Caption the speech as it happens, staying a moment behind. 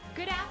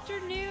Good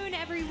afternoon,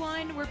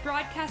 everyone. We're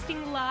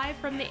broadcasting live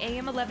from the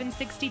AM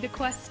 1160 The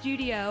Quest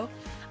studio.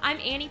 I'm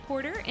Annie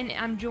Porter, and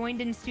I'm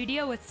joined in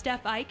studio with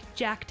Steph Ike,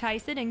 Jack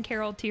Tyson, and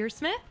Carol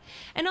Tearsmith.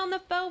 And on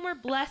the phone, we're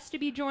blessed to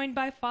be joined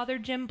by Father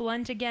Jim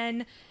Blount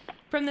again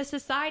from the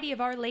Society of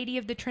Our Lady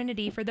of the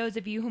Trinity. For those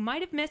of you who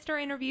might have missed our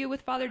interview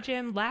with Father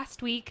Jim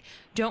last week,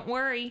 don't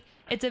worry.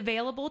 It's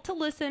available to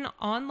listen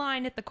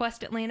online at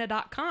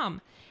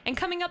thequestatlanta.com. And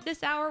coming up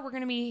this hour, we're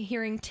going to be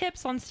hearing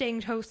tips on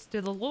staying close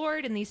to the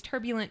Lord in these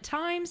turbulent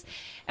times.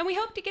 And we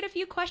hope to get a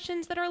few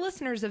questions that our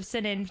listeners have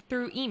sent in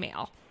through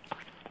email.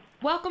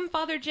 Welcome,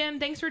 Father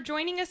Jim. Thanks for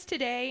joining us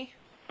today.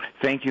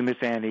 Thank you, Miss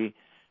Annie.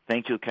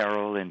 Thank you,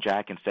 Carol and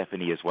Jack and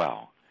Stephanie as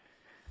well.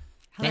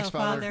 Hello, Thanks,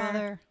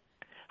 Father.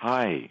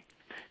 Hi.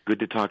 Good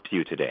to talk to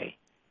you today.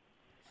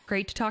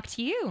 Great to talk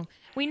to you.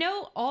 We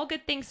know all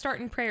good things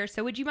start in prayer,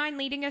 so would you mind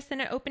leading us in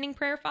an opening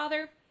prayer,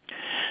 Father?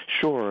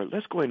 Sure.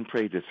 Let's go ahead and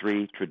pray the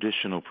three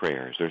traditional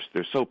prayers.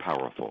 They're so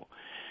powerful.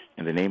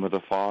 In the name of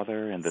the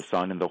Father, and the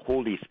Son, and the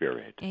Holy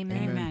Spirit.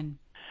 Amen. Amen.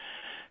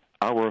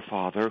 Our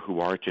Father, who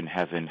art in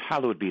heaven,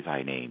 hallowed be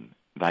thy name.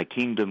 Thy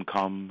kingdom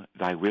come,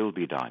 thy will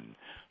be done,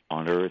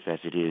 on earth as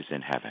it is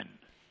in heaven.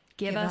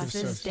 Give us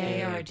this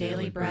day our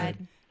daily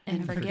bread,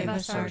 and forgive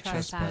us our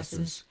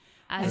trespasses,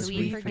 as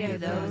we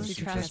forgive those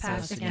who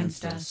trespass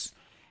against us.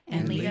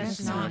 And lead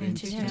us not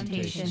into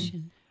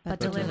temptation, but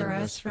deliver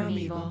us from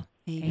evil.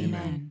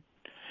 Amen.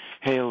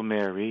 Hail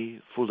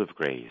Mary, full of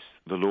grace,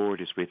 the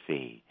Lord is with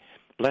thee.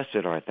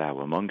 Blessed art thou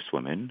amongst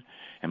women,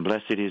 and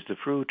blessed is the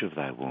fruit of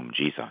thy womb,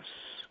 Jesus.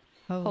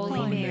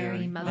 Holy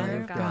Mary,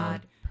 Mother of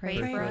God, pray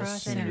for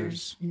us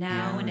sinners,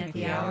 now and at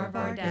the hour of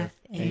our death.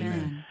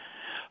 Amen.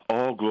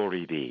 All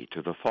glory be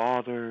to the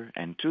Father,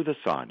 and to the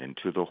Son, and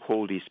to the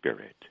Holy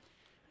Spirit.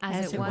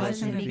 As it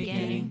was in the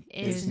beginning,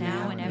 is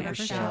now, and ever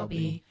shall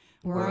be,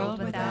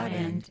 world without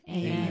end.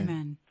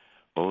 Amen.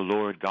 O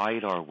Lord,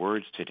 guide our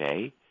words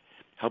today.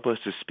 Help us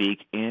to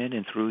speak in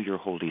and through your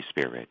Holy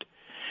Spirit.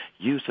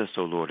 Use us,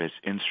 O Lord, as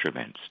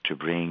instruments to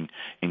bring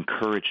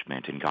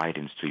encouragement and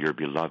guidance to your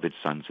beloved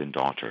sons and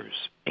daughters.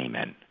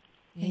 Amen.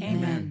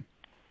 Amen.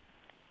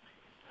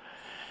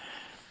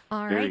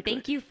 All right.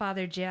 Thank you,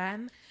 Father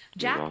Jim.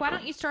 Jack, why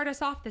don't you start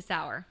us off this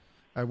hour?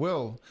 I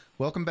will.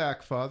 Welcome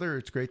back, Father.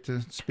 It's great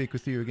to speak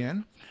with you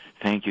again.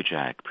 Thank you,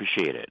 Jack.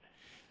 Appreciate it.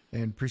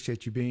 And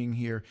appreciate you being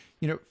here.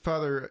 You know,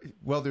 Father,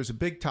 well, there's a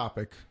big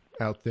topic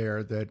out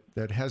there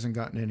that hasn't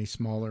gotten any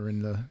smaller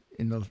in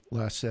the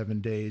last 7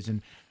 days.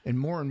 And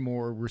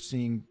more we're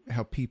seeing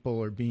how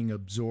people are being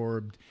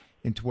absorbed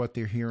into what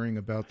they're hearing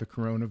about the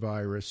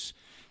coronavirus,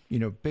 you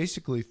know,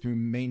 basically through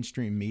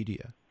mainstream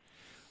media.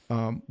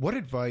 What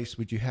advice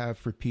would you have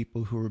for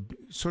people who are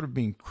sort of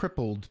being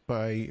crippled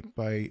by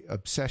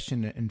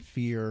obsession and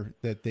fear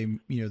that they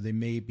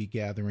may be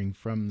gathering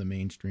from the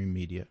mainstream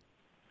media?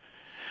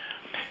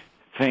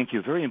 Thank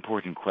you. Very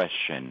important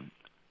question.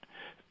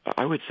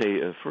 I would say,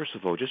 first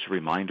of all, just a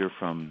reminder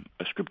from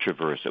a scripture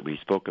verse that we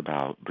spoke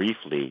about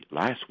briefly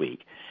last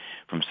week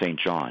from St.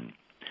 John,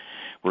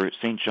 where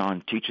St.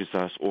 John teaches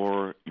us,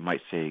 or you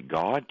might say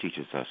God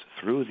teaches us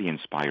through the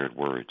inspired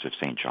words of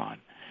St. John,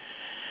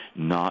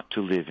 not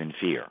to live in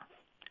fear.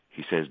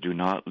 He says, do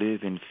not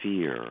live in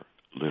fear,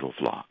 little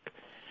flock.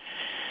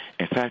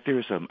 In fact,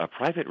 there's a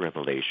private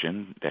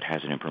revelation that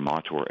has an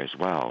imprimatur as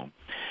well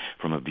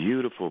from a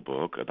beautiful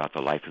book about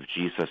the life of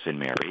Jesus and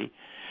Mary,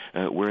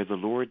 where the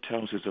Lord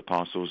tells his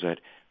apostles that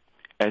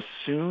as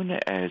soon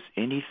as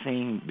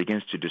anything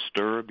begins to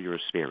disturb your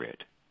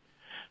spirit,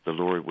 the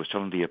Lord was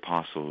telling the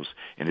apostles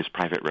in this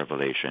private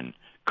revelation,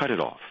 cut it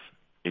off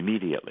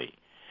immediately.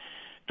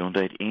 Don't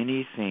let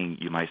anything,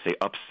 you might say,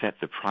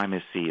 upset the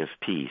primacy of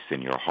peace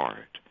in your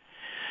heart.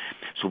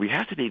 So we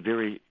have to be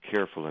very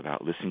careful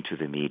about listening to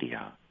the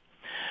media.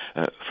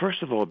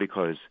 First of all,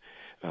 because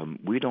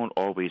we don't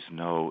always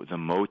know the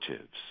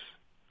motives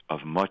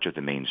of much of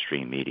the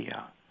mainstream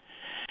media.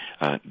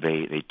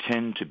 They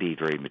tend to be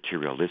very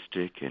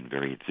materialistic and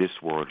very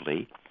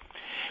this-worldly.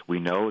 We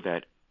know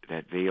that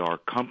they are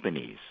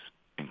companies,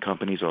 and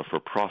companies are for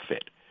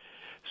profit.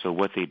 So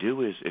what they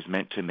do is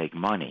meant to make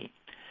money.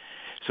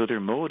 So their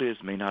motives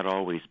may not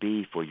always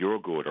be for your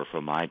good or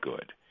for my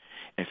good.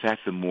 In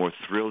fact, the more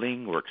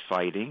thrilling or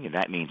exciting, and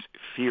that means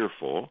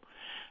fearful,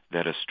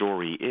 that a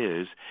story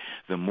is,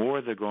 the more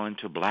they're going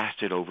to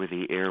blast it over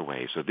the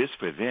airwaves. So this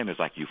for them is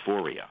like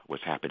euphoria,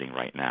 what's happening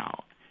right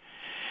now.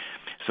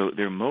 So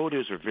their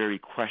motives are very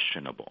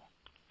questionable.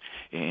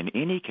 In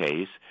any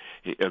case,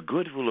 a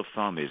good rule of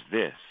thumb is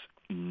this: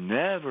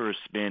 never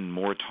spend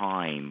more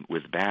time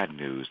with bad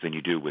news than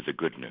you do with the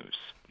good news.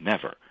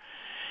 Never.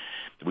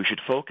 We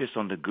should focus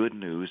on the good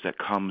news that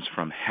comes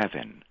from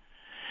heaven.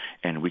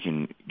 And we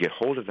can get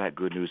hold of that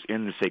good news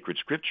in the sacred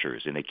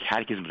scriptures, in the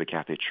Catechism of the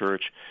Catholic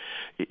Church,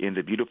 in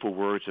the beautiful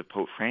words of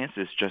Pope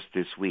Francis just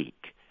this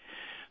week.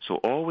 So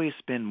always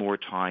spend more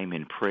time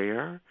in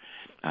prayer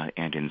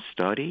and in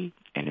study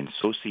and in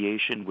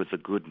association with the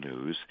good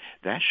news.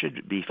 That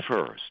should be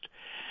first.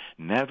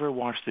 Never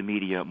watch the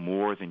media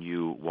more than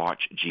you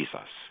watch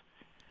Jesus.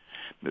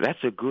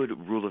 That's a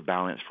good rule of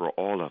balance for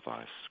all of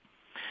us.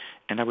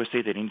 And I would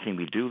say that anything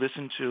we do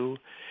listen to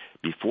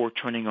before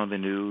turning on the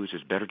news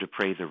is better to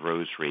pray the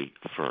rosary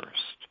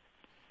first.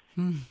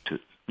 To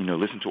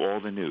listen to all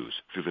the news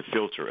through the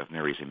filter of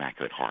Mary's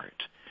Immaculate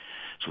Heart.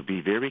 So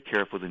be very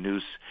careful. The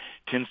news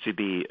tends to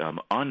be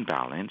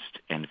unbalanced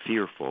and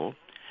fearful,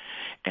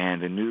 and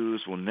the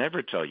news will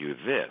never tell you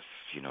this,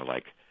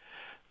 like,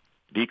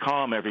 be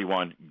calm,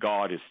 everyone,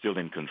 God is still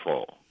in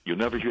control. You'll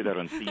never hear that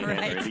on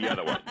CNN or any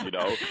other one,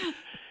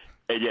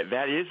 And yet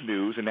that is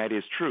news and that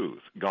is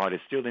truth. God is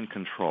still in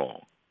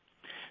control.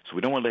 So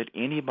we don't want to let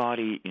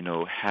anybody,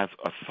 have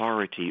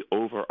authority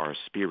over our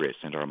spirits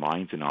and our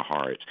minds and our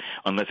hearts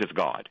unless it's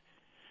God.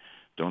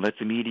 Don't let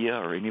the media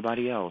or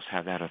anybody else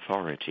have that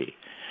authority.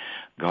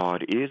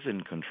 God is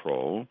in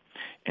control,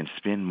 and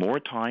spend more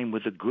time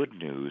with the good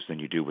news than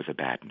you do with the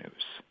bad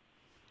news.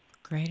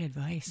 Great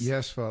advice.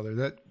 Yes,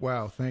 Father.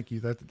 Wow, thank you.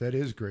 That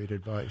is great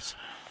advice.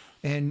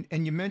 And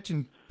you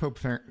mentioned Pope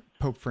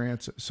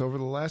Francis. Over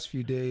the last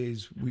few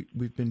days,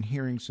 we've been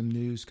hearing some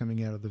news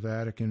coming out of the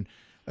Vatican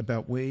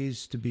about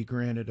ways to be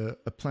granted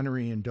a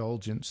plenary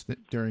indulgence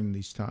during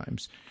these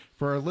times.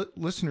 For our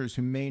listeners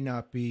who may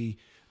not be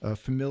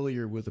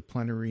familiar with a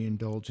plenary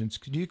indulgence,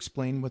 could you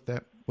explain what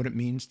it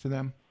means to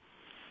them?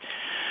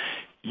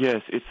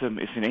 Yes, it's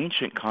an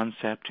ancient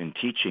concept and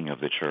teaching of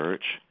the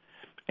Church,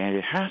 and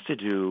it has to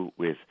do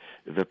with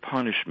the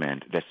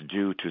punishment that's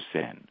due to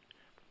sin.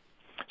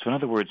 So in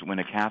other words, when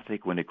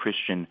a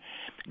Christian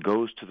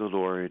goes to the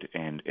Lord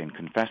and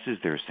confesses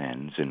their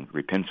sins and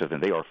repents of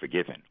them, they are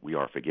forgiven. We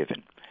are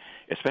forgiven,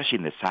 especially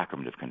in the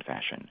sacrament of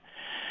confession.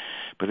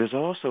 But there's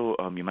also,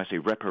 you might say,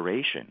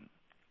 reparation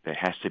that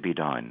has to be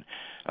done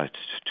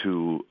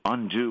to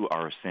undo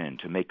our sin,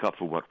 to make up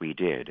for what we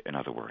did, in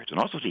other words, and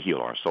also to heal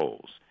our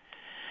souls.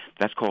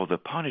 That's called the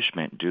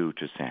punishment due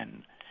to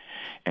sin.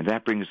 And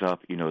that brings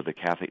up, the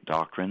Catholic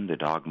doctrine, the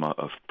dogma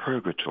of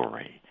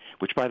purgatory,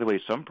 which, by the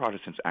way, some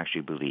Protestants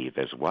actually believe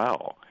as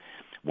well.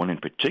 One in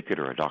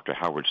particular, Dr.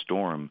 Howard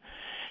Storm,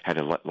 had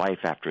a life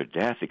after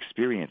death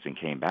experience and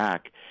came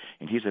back,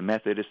 and he's a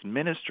Methodist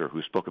minister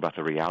who spoke about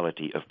the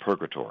reality of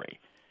purgatory.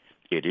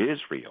 It is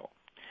real.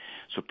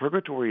 So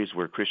purgatory is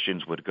where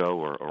Christians would go,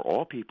 or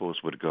all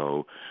peoples would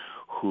go,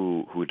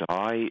 who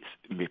die,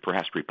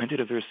 perhaps repented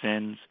of their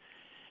sins,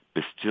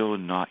 but still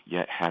not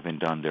yet having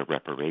done their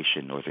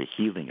reparation or the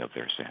healing of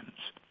their sins.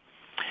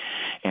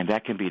 And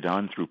that can be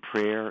done through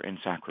prayer and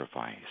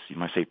sacrifice. You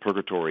might say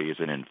purgatory is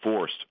an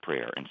enforced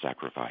prayer and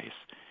sacrifice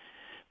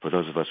for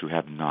those of us who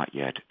have not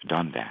yet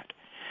done that.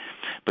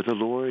 But the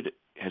Lord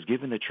has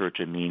given the Church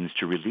a means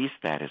to release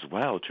that as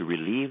well, to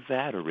relieve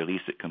that or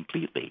release it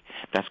completely.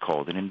 That's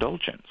called an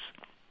indulgence.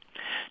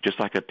 Just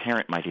like a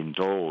parent might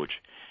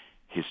indulge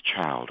his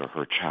child or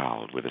her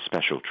child with a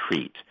special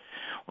treat,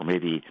 or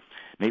maybe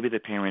the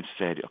parents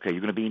said, okay, you're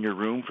going to be in your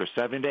room for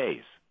 7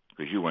 days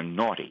because you were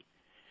naughty.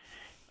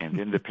 And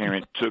then the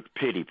parent took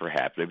pity,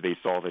 perhaps, if they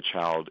saw the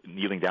child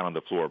kneeling down on the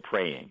floor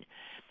praying.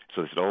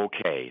 So they said,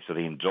 okay. So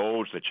they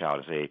indulged the child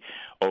and say,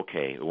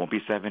 okay, it won't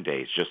be 7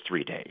 days, just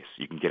 3 days.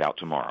 You can get out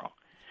tomorrow.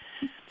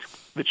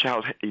 The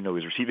child,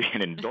 is receiving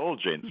an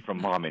indulgence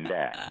from mom and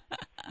dad.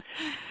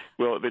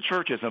 Well, the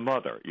Church is a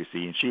mother, you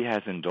see, and she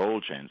has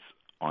indulgence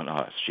on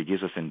us. She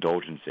gives us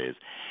indulgences.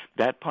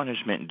 That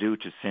punishment due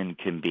to sin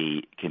can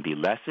be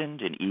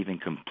lessened and even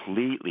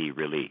completely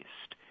released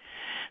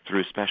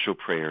through special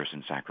prayers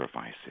and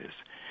sacrifices.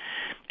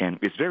 And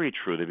it's very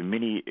true. There have been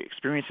many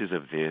experiences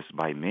of this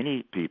by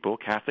many people,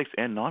 Catholics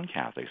and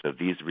non-Catholics, of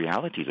these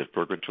realities of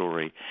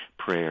purgatory,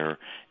 prayer,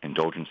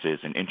 indulgences,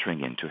 and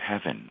entering into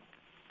heaven.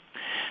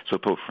 So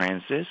Pope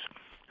Francis,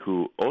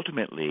 who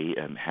ultimately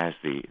has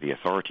the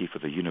authority for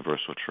the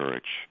universal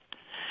Church,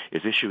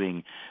 is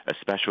issuing a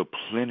special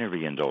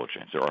plenary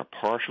indulgence. There are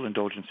partial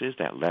indulgences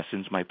that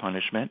lessens my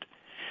punishment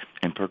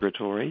in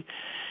purgatory,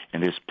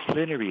 and there's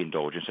plenary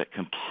indulgence that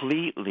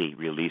completely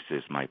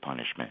releases my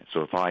punishment.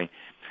 So if I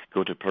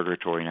go to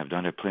purgatory and I've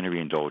done a plenary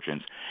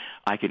indulgence,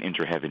 I can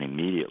enter heaven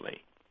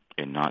immediately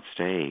and not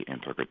stay in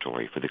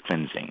purgatory for the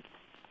cleansing.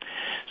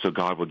 So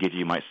God will give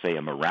you, might say,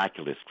 a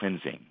miraculous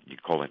cleansing, you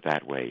call it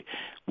that way,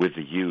 with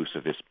the use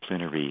of this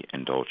plenary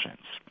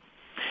indulgence.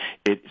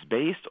 It's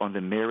based on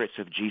the merits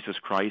of Jesus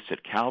Christ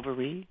at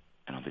Calvary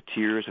and on the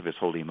tears of his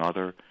Holy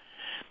Mother,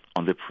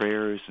 on the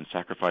prayers and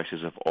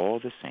sacrifices of all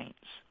the saints.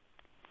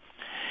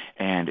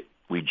 And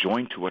we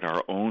join to it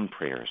our own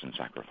prayers and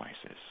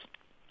sacrifices.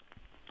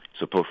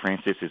 So Pope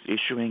Francis is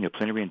issuing a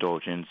plenary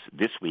indulgence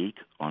this week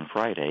on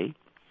Friday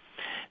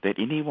that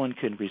anyone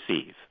can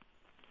receive.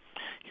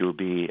 He will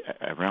be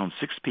around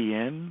 6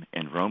 p.m.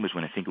 in Rome is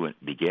when I think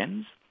it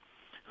begins.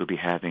 He'll be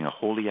having a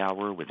holy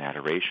hour with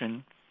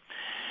adoration.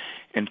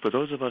 And for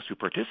those of us who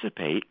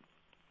participate,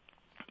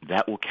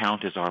 that will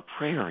count as our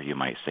prayer, you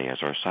might say,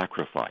 as our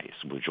sacrifice.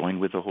 We'll join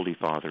with the Holy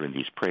Father in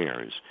these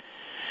prayers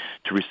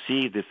to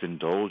receive this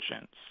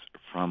indulgence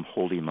from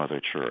Holy Mother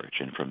Church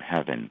and from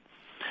heaven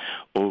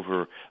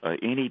over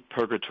any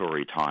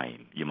purgatory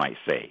time, you might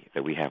say,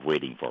 that we have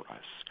waiting for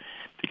us.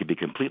 It can be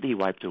completely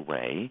wiped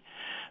away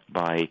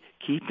by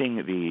keeping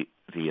the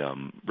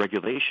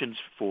regulations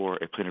for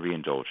a plenary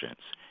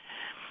indulgence.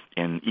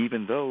 And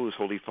even those,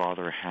 Holy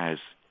Father has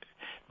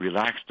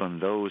relaxed on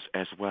those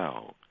as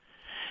well.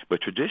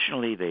 But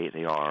traditionally,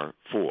 they are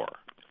four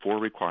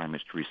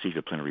requirements to receive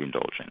a plenary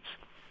indulgence.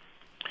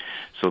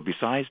 So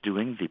besides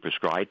doing the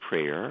prescribed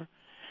prayer,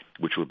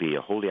 which will be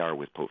a holy hour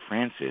with Pope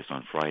Francis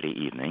on Friday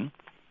evening,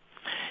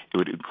 it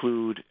would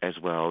include as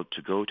well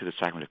to go to the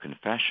sacrament of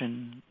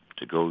confession,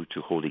 to go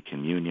to Holy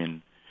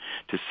Communion,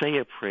 to say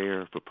a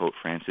prayer for Pope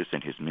Francis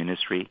and his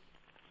ministry,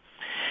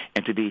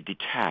 and to be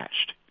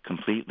detached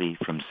completely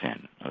from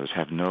sin. Others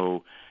have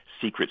no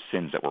secret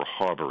sins that we're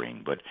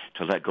harboring, but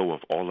to let go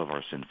of all of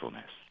our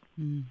sinfulness.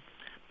 Mm.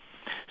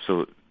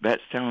 So that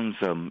sounds,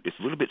 it's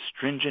a little bit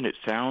stringent, it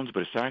sounds,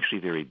 but it's actually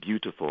very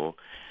beautiful.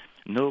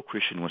 No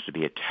Christian wants to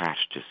be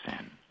attached to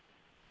sin.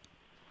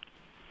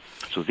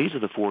 So these are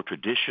the four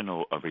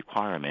traditional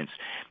requirements.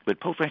 But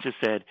Pope Francis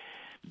said,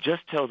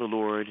 just tell the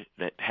Lord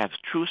that have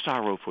true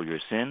sorrow for your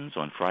sins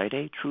on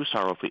Friday, true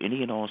sorrow for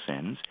any and all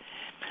sins.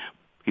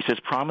 He says,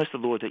 promise the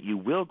Lord that you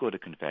will go to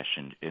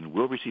confession and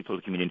will receive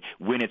Holy Communion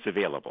when it's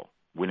available,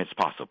 when it's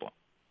possible.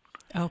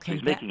 Okay. So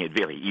he's making it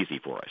very easy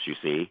for us, you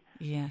see.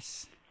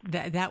 Yes.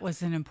 That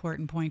was an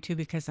important point, too,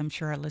 because I'm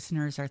sure our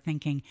listeners are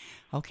thinking,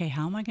 okay,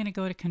 how am I going to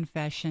go to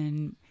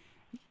confession?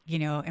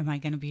 Am I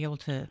going to be able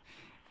to,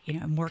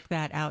 work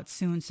that out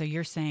soon? So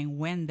you're saying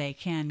when they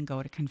can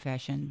go to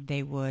confession,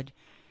 they would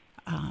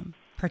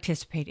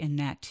participate in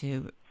that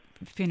to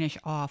finish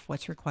off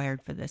what's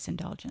required for this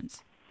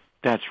indulgence.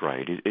 That's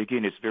right.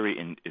 Again, it's very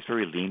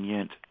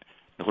lenient.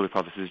 The Holy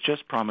Father says,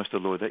 just promise the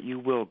Lord that you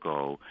will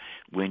go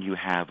when you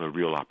have a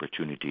real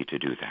opportunity to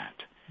do that.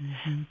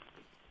 Mm-hmm.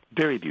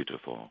 Very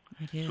beautiful.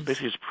 It is. So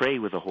basically just pray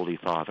with the Holy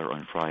Father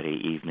on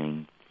Friday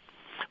evening.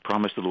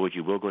 Promise the Lord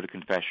you will go to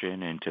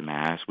confession and to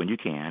Mass when you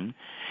can.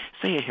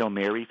 Say a Hail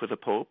Mary for the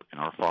Pope and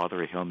our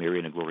Father, a Hail Mary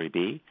and a Glory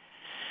be.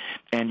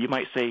 And you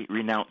might say,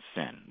 renounce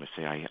sin. Let's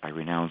say, I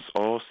renounce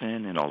all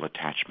sin and all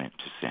attachment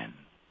to sin.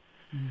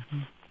 Mm-hmm.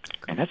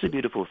 And that's a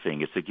beautiful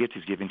thing. It's a gift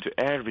he's giving to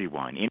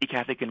everyone. Any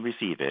Catholic can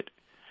receive it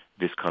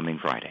this coming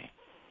Friday.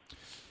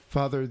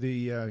 Father,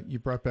 you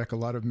brought back a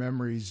lot of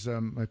memories.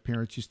 My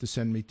parents used to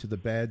send me to the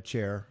bad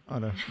chair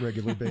on a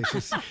regular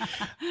basis.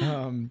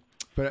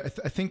 But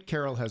I think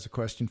Carol has a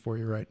question for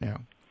you right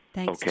now.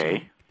 Thanks, Okay.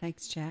 Jack.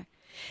 Thanks, Jack.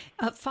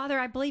 Father,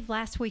 I believe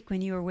last week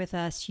when you were with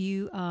us,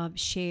 you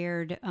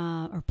shared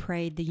or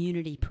prayed the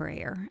Unity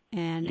Prayer.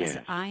 And Yes.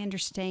 as I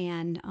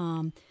understand,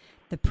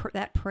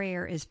 that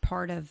prayer is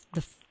part of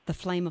the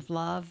Flame of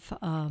Love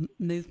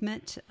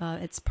movement.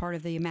 It's part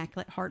of the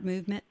Immaculate Heart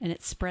movement, and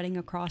it's spreading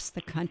across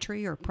the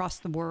country or across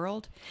the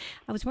world.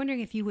 I was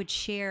wondering if you would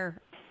share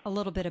a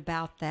little bit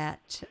about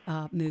that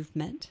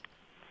movement.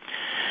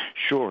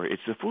 Sure.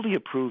 It's a fully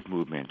approved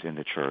movement in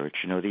the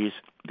Church.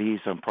 These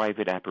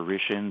private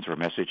apparitions or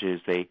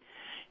messages, they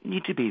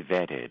need to be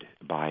vetted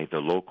by the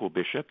local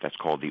bishop. That's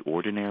called the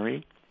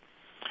ordinary.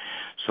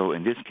 So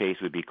in this case,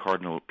 it would be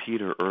Cardinal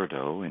Peter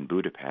Erdo in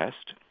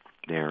Budapest,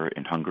 there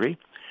in Hungary,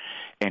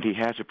 and he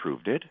has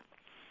approved it.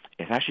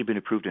 It's actually been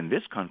approved in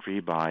this country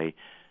by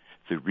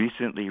the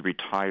recently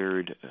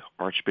retired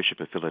Archbishop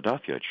of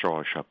Philadelphia,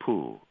 Charles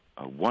Chaput,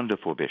 a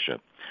wonderful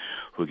bishop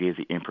who gave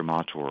the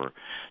imprimatur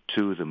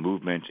to the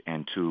movement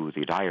and to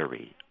the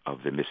diary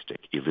of the mystic,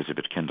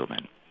 Elizabeth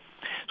Kindleman.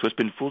 So it's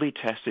been fully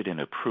tested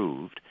and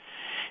approved.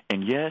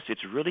 And yes,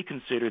 it's really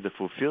considered the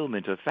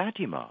fulfillment of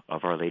Fatima,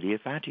 of Our Lady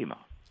of Fatima,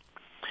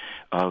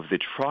 of the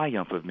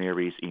triumph of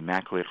Mary's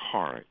Immaculate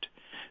Heart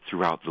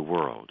throughout the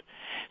world.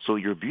 So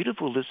your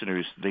beautiful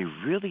listeners, they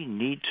really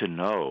need to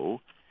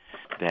know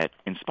that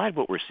in spite of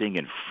what we're seeing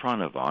in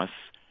front of us,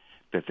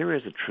 that there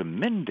is a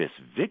tremendous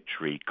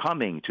victory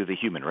coming to the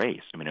human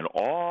race. I mean, an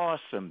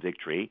awesome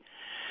victory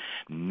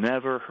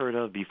never heard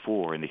of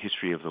before in the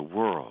history of the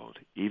world.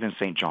 Even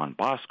St. John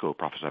Bosco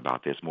prophesied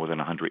about this more than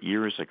 100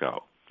 years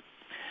ago.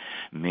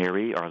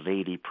 Mary, Our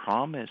Lady,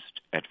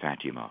 promised at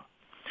Fatima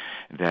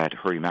that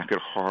her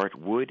Immaculate Heart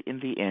would, in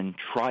the end,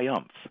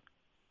 triumph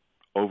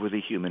over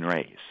the human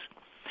race.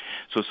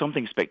 So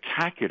something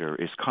spectacular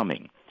is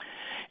coming.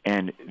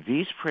 And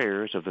these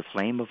prayers of the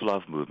Flame of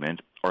Love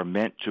movement are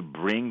meant to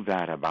bring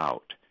that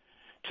about,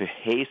 to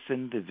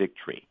hasten the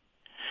victory,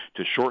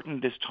 to shorten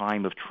this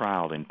time of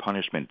trial and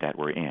punishment that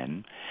we're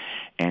in,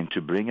 and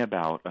to bring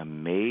about a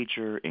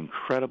major,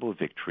 incredible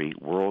victory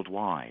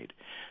worldwide,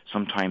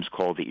 sometimes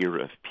called the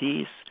era of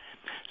peace,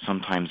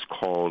 sometimes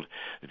called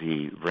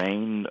the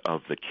reign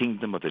of the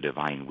kingdom of the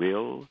divine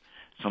will,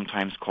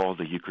 sometimes called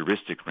the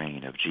Eucharistic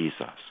reign of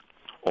Jesus.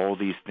 All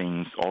these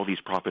things, all these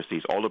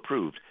prophecies, all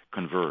approved,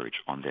 converge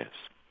on this.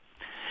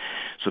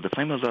 So the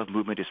Flame of Love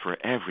movement is for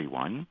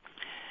everyone.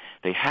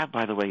 They have,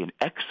 by the way, an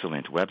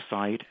excellent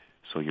website,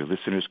 so your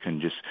listeners can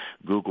just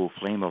Google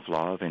Flame of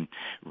Love and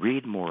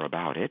read more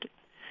about it.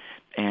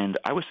 And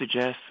I would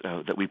suggest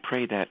that we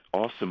pray that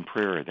awesome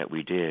prayer that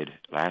we did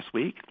last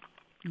week,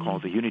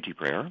 called the Unity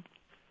Prayer.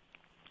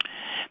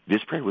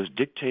 This prayer was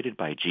dictated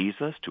by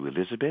Jesus to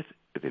Elizabeth,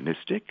 the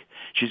mystic.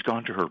 She's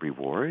gone to her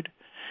reward.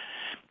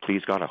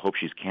 Please God, I hope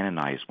she's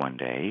canonized one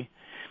day.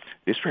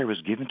 This prayer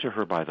was given to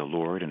her by the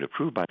Lord and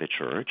approved by the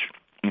Church.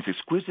 It's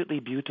exquisitely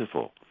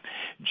beautiful.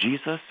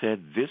 Jesus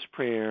said, this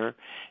prayer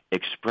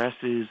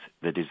expresses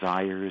the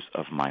desires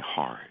of my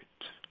heart.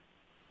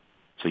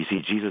 So you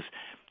see, Jesus,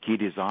 he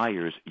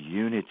desires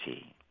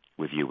unity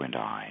with you and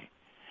I.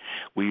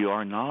 We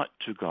are not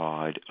to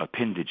God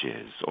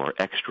appendages or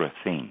extra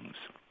things.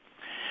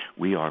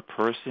 We are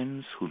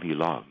persons whom he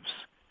loves.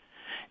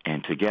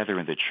 And together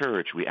in the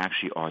church, we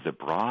actually are the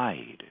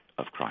bride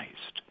of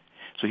Christ.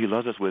 So he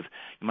loves us with,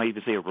 you might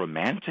even say, a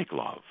romantic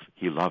love.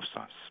 He loves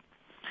us.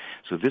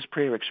 So this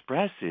prayer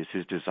expresses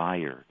his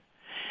desire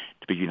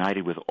to be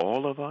united with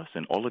all of us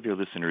and all of your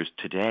listeners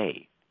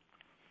today,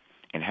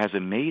 and has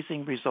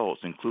amazing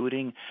results,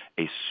 including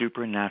a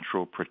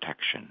supernatural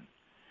protection.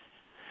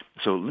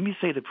 So let me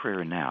say the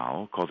prayer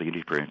now, called the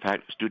Unity Prayer. In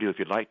fact, studio, if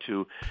you'd like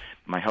to,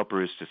 my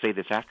helpers to say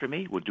this after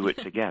me, we'll do it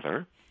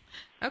together.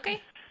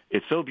 Okay.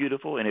 It's so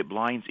beautiful, and it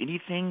blinds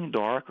anything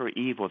dark or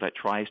evil that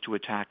tries to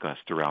attack us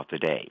throughout the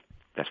day.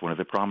 That's one of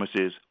the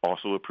promises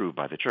also approved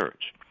by the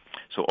church.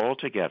 So all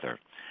together,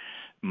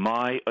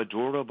 my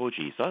adorable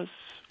Jesus,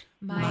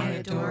 my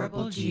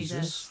adorable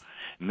Jesus,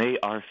 may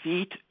our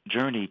feet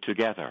journey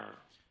together.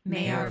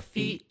 May our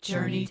feet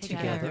journey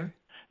together.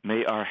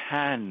 May our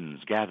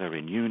hands gather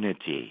in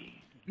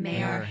unity.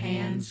 May our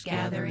hands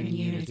gather in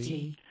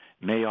unity.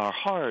 May our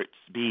hearts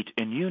beat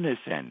in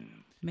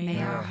unison.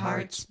 May our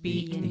hearts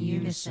beat in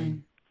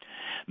unison.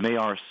 May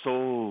our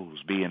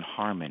souls be in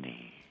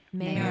harmony.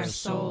 May our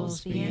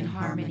souls be in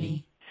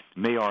harmony.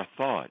 May our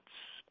thoughts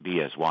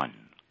be as one.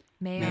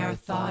 May our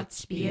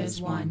thoughts be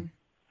as one.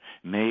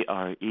 May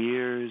our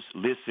ears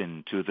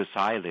listen to the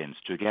silence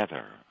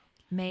together.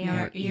 May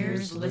our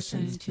ears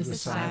listen to the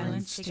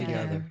silence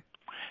together.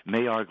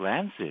 May our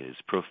glances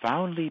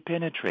profoundly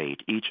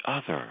penetrate each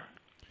other.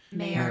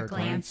 May our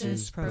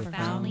glances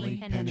profoundly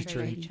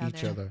penetrate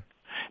each other.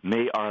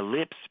 May our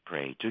lips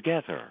pray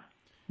together.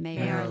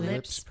 May our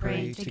lips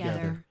pray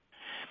together.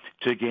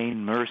 To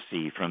gain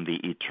mercy from the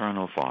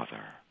eternal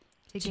Father.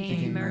 To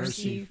gain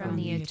mercy from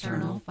the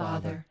eternal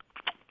Father.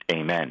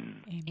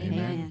 Amen.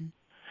 Amen.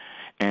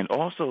 And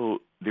also,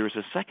 there's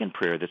a second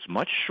prayer that's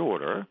much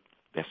shorter,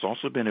 that's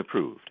also been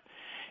approved.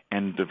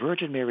 And the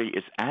Virgin Mary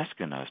is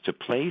asking us to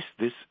place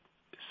this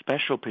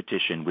special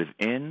petition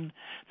within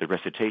the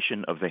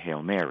recitation of the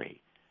Hail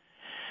Mary.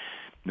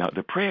 Now,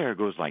 the prayer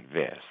goes like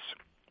this.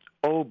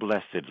 O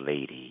Blessed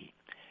Lady,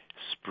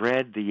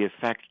 spread the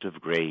effect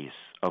of grace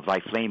of thy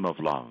flame of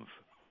love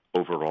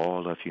over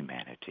all of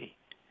humanity.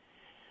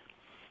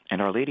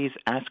 And Our Lady is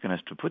asking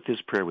us to put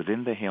this prayer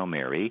within the Hail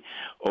Mary.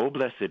 O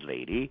Blessed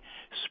Lady,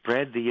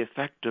 spread the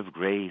effect of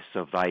grace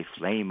of thy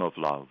flame of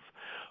love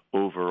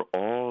over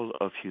all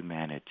of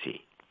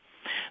humanity.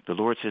 The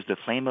Lord says the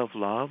flame of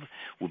love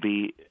will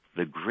be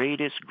the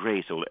greatest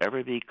grace that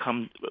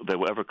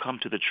will ever come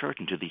to the church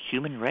and to the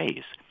human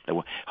race, that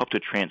will help to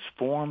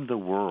transform the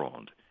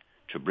world,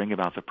 to bring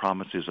about the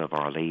promises of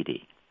Our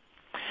Lady.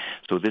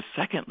 So this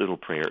second little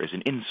prayer is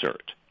an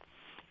insert.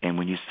 And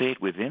when you say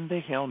it within the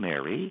Hail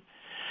Mary,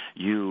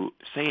 you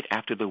say it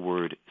after the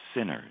word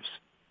sinners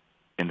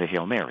in the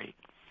Hail Mary.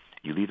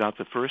 You leave out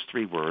the first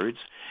three words,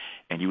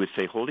 and you would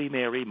say, Holy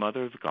Mary,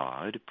 Mother of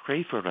God,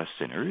 pray for us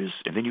sinners.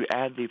 And then you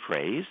add the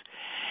phrase,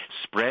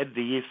 spread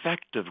the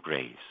effect of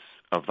grace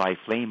of thy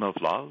flame of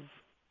love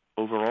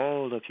over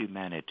all of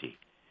humanity,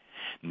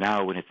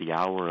 now and at the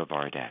hour of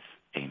our death.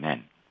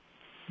 Amen.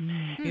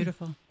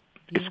 Beautiful.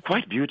 It's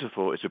quite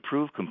beautiful. It's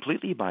approved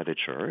completely by the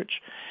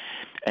church.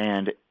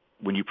 And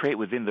when you pray it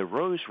within the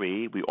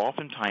rosary, we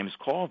oftentimes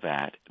call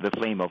that the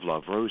Flame of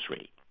Love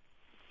Rosary.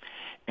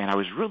 And I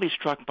was really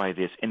struck by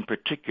this in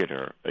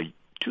particular.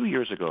 2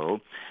 years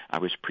ago, I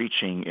was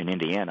preaching in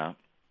Indiana,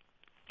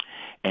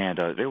 and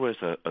there was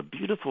a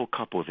beautiful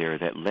couple there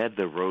that led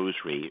the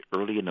rosary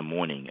early in the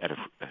morning at a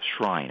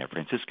shrine, a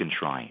Franciscan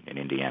shrine in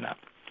Indiana.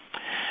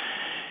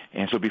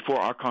 And so before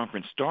our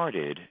conference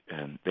started,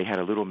 they had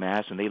a little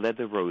mass, and they led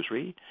the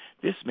rosary.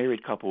 This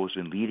married couple has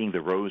been leading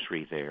the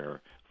rosary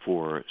there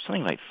for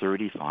something like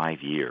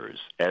 35 years,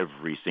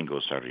 every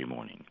single Saturday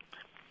morning.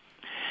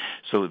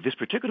 So this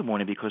particular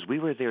morning, because we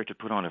were there to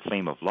put on a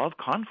Flame of Love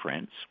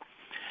conference,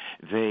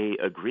 they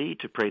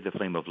agreed to pray the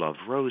Flame of Love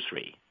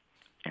Rosary,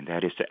 and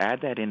that is to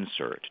add that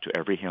insert to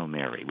every Hail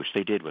Mary, which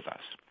they did with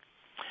us.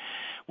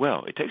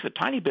 Well, it takes a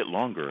tiny bit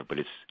longer, but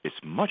it's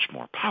much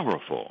more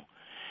powerful.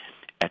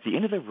 At the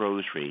end of the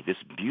rosary, this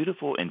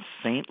beautiful and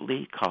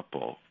saintly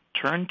couple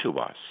turned to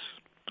us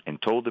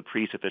and told the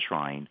priest at the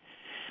shrine,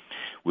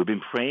 we've been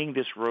praying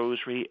this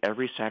rosary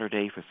every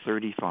Saturday for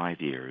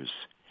 35 years.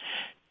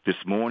 This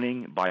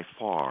morning, by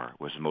far,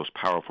 was the most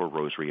powerful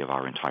rosary of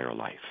our entire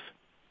life.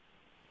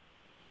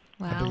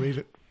 Wow. I believe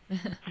it.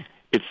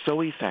 It's so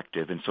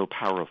effective and so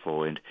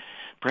powerful, and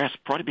perhaps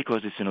partly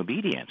because it's in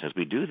obedience. As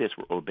we do this,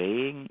 we're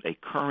obeying a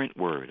current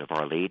word of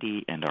Our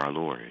Lady and our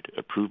Lord,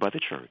 approved by the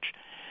Church,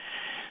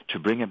 to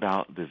bring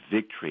about the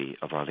victory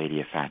of Our Lady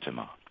of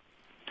Fatima.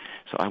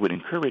 So I would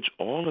encourage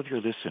all of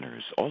your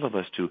listeners, all of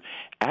us, to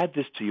add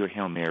this to your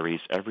Hail Marys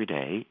every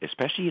day,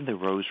 especially in the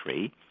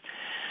Rosary,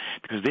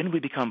 because then we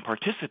become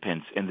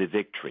participants in the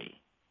victory.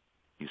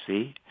 You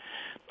see?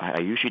 I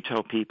usually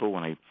tell people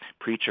when I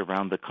preach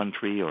around the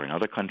country or in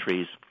other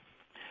countries,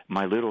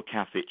 my little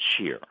Catholic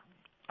cheer.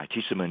 I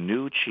teach them a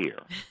new cheer.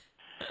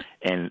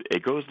 And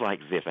it goes like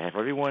this. I have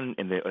everyone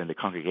in the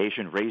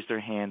congregation raise their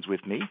hands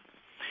with me,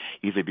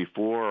 either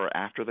before or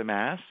after the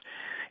Mass,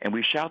 and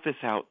we shout this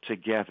out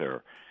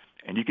together.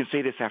 And you can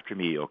say this after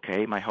me,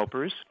 okay, my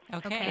helpers?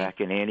 Okay. Jack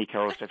and Annie,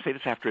 Carol, say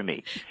this after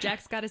me.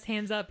 Jack's got his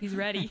hands up. He's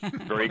ready.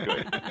 Very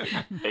good.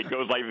 It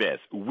goes like this.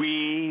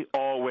 We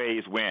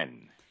always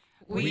win.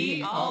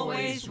 We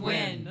always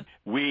win.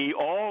 We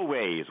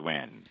always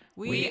win.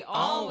 We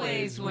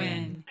always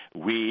win.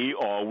 We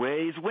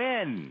always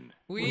win.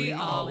 We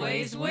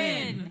always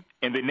win.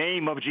 In the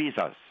name of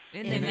Jesus.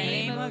 In the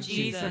name of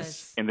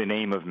Jesus. In the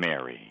name of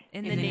Mary.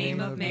 In the name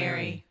of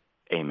Mary.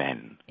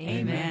 Amen.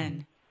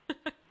 Amen.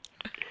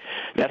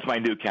 That's my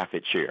new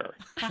Catholic cheer.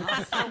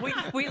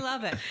 we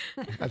love it.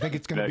 I think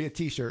it's going to be a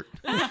T-shirt.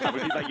 I'm going to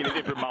see if I can get a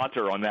different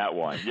motto on that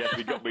one. Yes,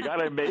 we got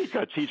to make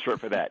a T-shirt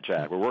for that,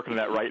 Jack. We're working on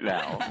that right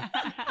now.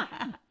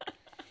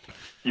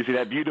 You see,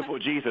 that beautiful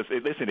Jesus,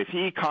 listen, if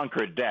he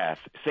conquered death,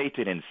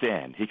 Satan, and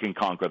sin, he can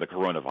conquer the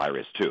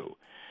coronavirus too.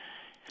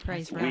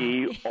 Praise God.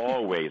 We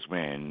always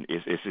win.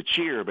 It's a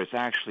cheer, but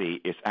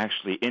it's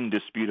actually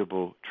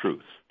indisputable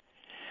truth.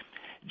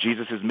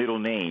 Jesus' middle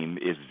name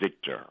is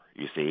Victor,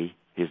 you see.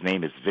 His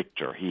name is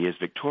Victor. He is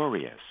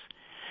victorious.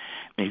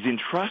 And he's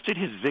entrusted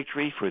his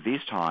victory for these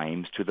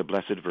times to the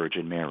Blessed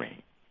Virgin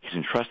Mary. He's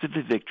entrusted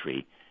the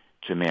victory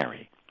to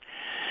Mary.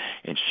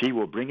 And she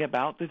will bring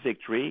about the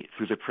victory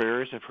through the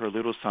prayers of her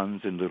little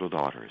sons and little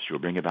daughters. She will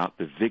bring about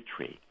the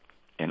victory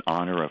in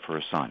honor of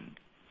her Son.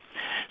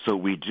 So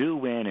we do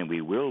win and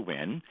we will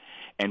win.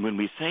 And when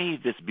we say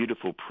this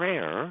beautiful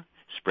prayer,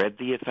 spread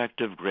the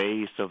effective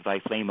grace of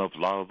thy flame of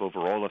love over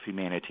all of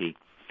humanity,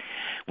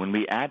 when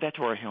we add that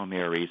to our Hail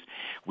Marys,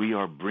 we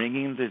are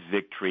bringing the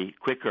victory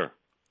quicker.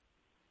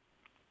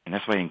 And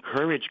that's why I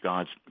encourage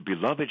God's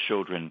beloved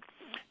children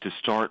to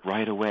start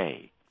right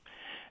away.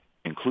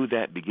 Include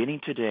that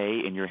beginning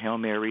today in your Hail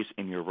Marys,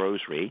 in your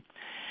rosary,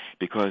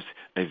 because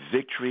a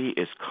victory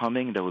is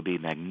coming that will be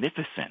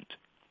magnificent.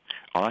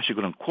 I'll actually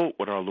go and quote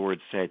what our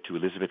Lord said to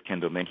Elizabeth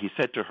Kendallman. He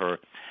said to her,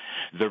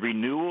 the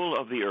renewal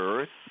of the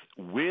earth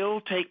will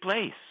take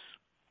place.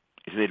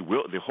 He said,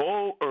 the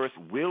whole earth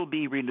will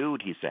be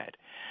renewed, he said.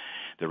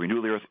 The renewal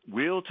of the earth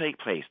will take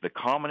place. The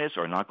communists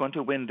are not going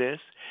to win this.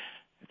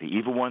 The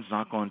evil one's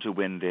not going to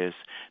win this.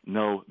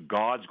 No,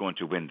 God's going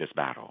to win this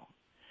battle.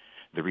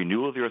 The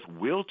renewal of the earth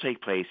will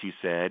take place, he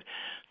said,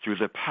 through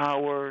the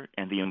power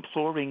and the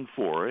imploring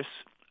force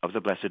of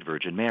the Blessed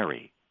Virgin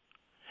Mary.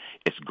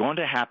 It's going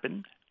to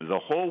happen. The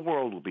whole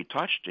world will be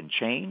touched and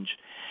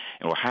changed.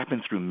 It will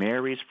happen through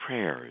Mary's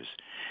prayers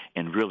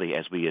and really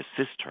as we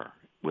assist her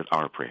with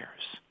our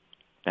prayers.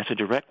 That's a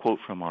direct quote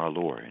from our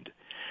Lord.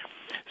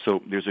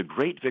 So there's a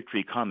great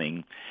victory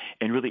coming,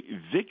 and really,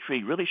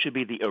 victory really should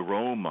be the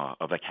aroma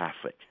of a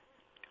Catholic.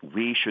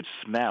 We should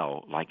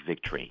smell like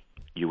victory,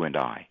 you and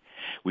I.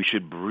 We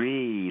should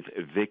breathe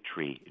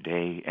victory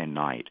day and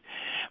night.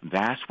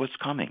 That's what's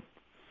coming.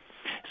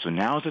 So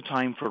now's the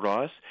time for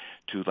us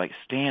to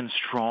stand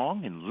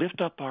strong and lift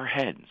up our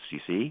heads, you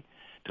see,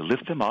 to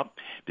lift them up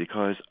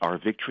because our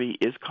victory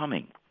is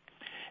coming.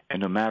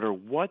 And no matter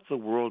what the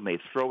world may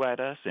throw at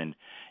us, and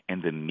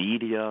the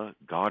media,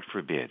 God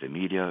forbid, the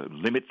media,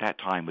 limit that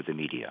time with the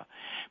media.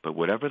 But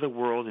whatever the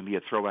world and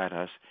media throw at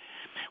us,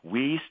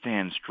 we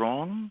stand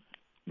strong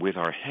with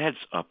our heads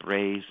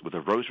upraised, with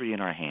a rosary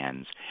in our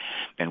hands,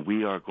 and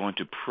we are going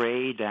to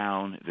pray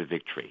down the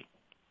victory.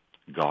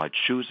 God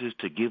chooses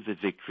to give the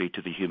victory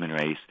to the human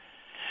race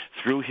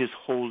through his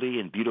holy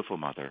and beautiful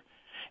mother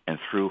and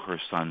through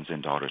her sons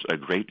and daughters. A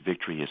great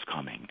victory is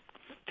coming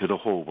to the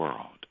whole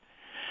world.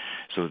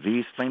 So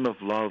these Flame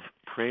of Love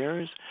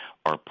prayers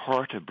are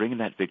part of bringing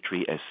that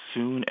victory as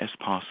soon as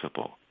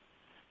possible.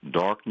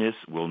 Darkness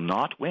will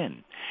not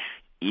win.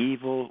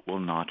 Evil will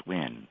not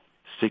win.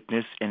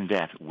 Sickness and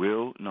death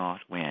will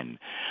not win.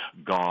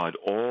 God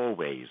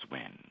always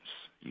wins,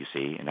 you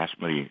see, and that's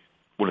really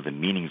one of the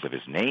meanings of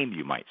his name,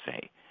 you might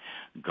say.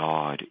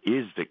 God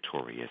is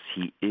victorious.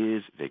 He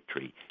is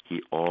victory.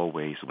 He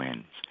always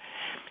wins.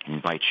 He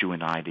invites you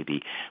and I to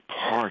be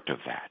part of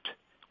that.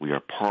 We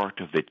are part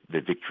of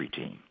the victory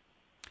team.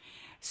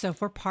 So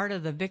if we're part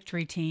of the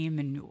victory team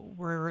and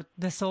we're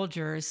the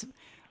soldiers,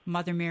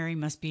 Mother Mary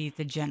must be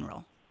the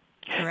general,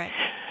 correct?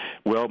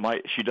 Well,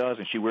 she does,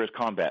 and she wears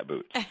combat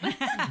boots.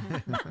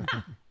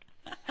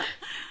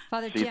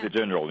 Father She's Jim. the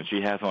general, and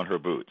she has on her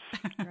boots.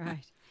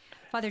 Right.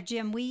 Father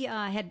Jim, we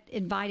had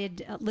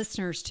invited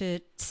listeners to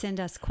send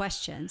us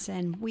questions,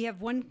 and we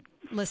have one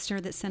listener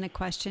that sent a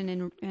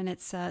question, and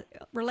it's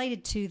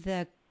related to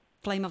the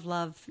Flame of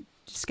Love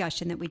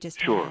discussion that we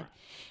just had.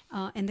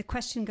 And the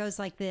question goes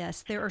like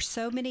this. There are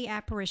so many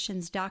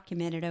apparitions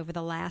documented over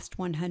the last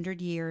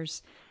 100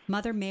 years.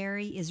 Mother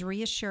Mary is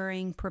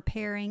reassuring,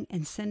 preparing,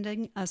 and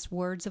sending us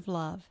words of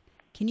love.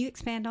 Can you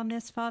expand on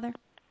this, Father?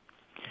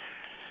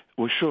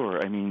 Well,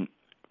 sure. I mean,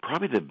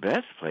 probably the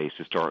best place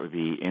to start would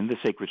be in the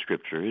sacred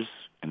scriptures,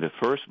 in the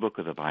first book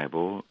of the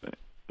Bible,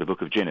 the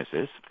book of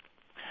Genesis.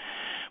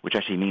 which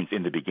actually means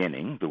in the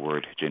beginning, the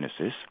word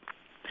Genesis,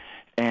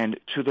 and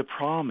to the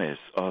promise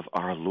of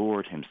our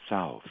Lord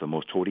himself, the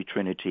most holy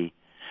Trinity,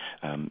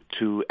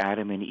 to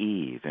Adam and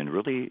Eve, and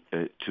really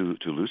to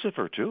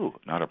Lucifer too.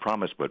 Not a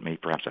promise, but maybe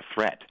perhaps a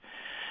threat.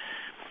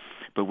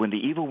 But when the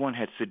evil one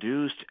had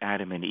seduced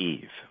Adam and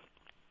Eve,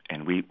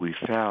 and we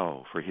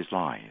fell for his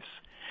lies,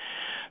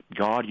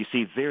 God, you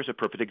see, there's a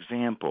perfect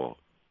example.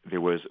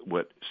 There was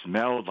what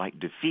smelled like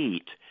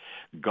defeat.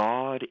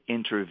 God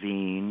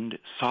intervened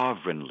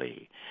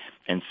sovereignly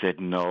and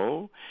said,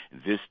 no,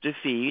 this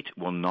defeat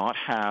will not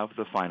have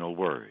the final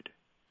word.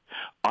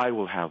 I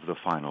will have the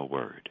final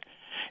word.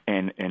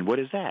 And what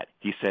is that?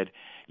 He said,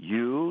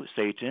 you,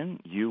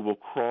 Satan, you will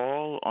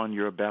crawl on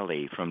your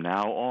belly from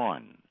now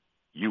on.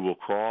 You will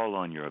crawl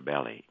on your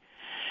belly,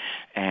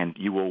 and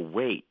you will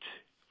wait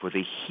for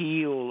the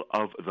heel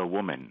of the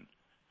woman,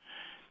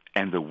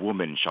 and the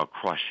woman shall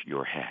crush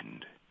your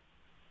head.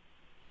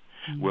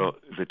 Mm-hmm. Well,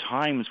 the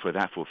times for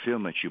that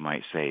fulfillment, you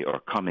might say,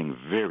 are coming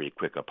very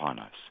quick upon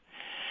us.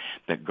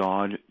 That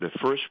God, that's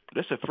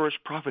the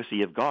first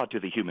prophecy of God to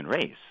the human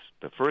race,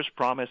 the first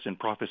promise and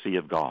prophecy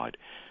of God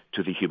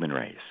to the human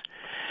race,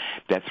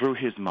 that through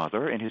his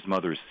mother and his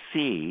mother's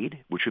seed,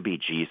 which would be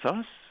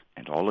Jesus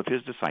and all of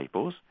his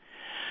disciples,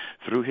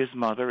 through his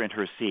mother and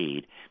her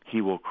seed,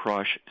 he will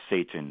crush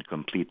Satan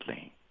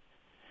completely.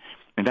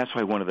 And that's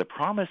why one of the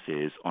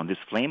promises on this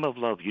Flame of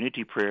Love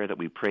unity prayer that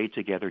we prayed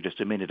together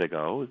just a minute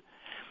ago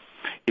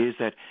is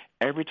that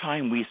every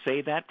time we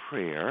say that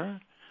prayer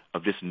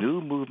of this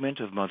new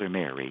movement of Mother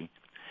Mary,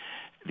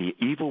 the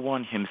evil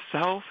one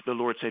himself, the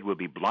Lord said, will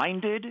be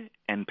blinded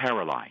and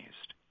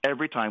paralyzed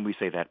every time we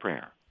say that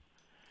prayer.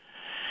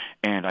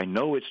 And I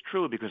know it's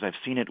true because I've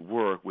seen it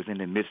work within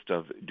the midst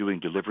of doing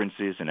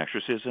deliverances and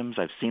exorcisms.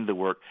 I've seen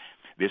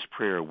this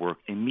prayer work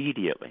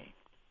immediately.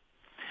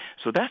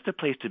 So that's the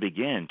place to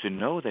begin, to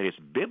know that it's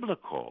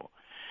biblical.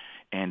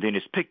 And then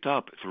it's picked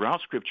up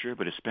throughout Scripture,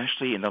 but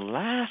especially in the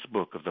last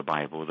book of the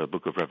Bible, the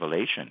book of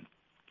Revelation,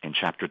 in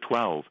chapter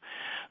 12,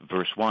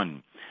 verse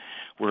 1,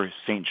 where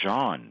St.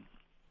 John,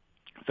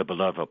 the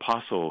beloved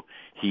apostle,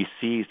 he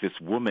sees this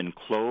woman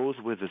clothed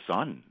with the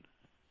sun,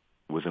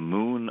 with a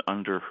moon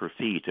under her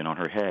feet, and on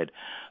her head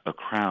a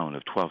crown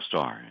of 12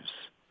 stars.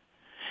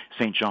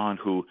 St. John,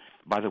 who,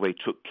 by the way,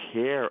 took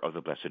care of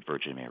the Blessed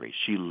Virgin Mary.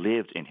 She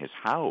lived in his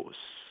house.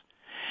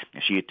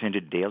 And she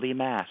attended daily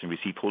Mass and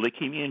received Holy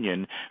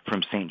Communion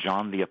from St.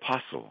 John the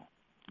Apostle,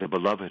 the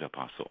beloved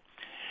apostle.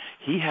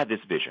 He had this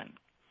vision.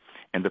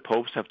 And the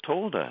popes have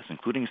told us,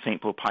 including St.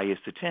 Pope Pius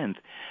X,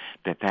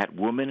 that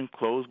woman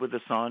clothed with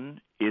the sun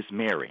is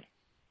Mary,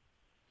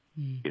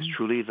 is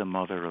truly the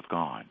Mother of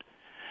God.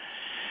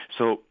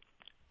 So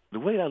the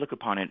way I look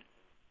upon it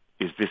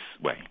is this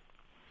way,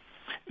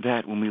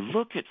 that when we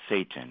look at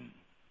Satan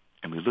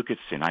and we look at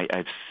sin,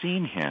 I've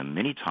seen him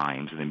many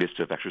times in the midst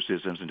of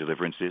exorcisms and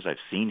deliverances. I've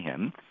seen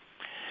him.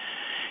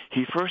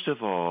 He, first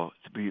of all,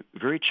 to be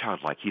very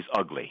childlike, he's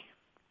ugly.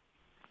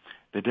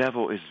 The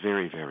devil is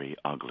very, very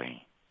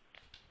ugly.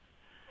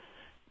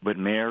 But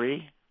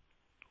Mary,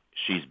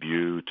 she's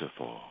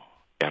beautiful,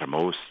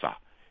 hermosa.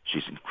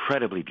 She's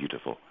incredibly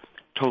beautiful.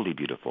 Totally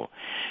beautiful.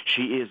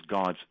 She is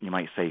God's, you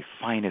might say,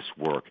 finest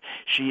work.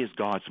 She is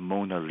God's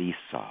Mona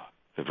Lisa,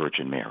 the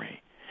Virgin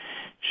Mary.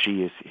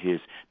 She is his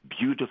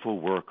beautiful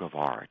work of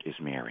art, is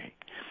Mary.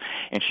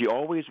 And she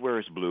always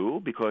wears blue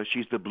because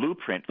she's the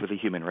blueprint for the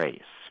human race.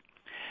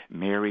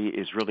 Mary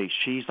is really,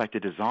 she's like the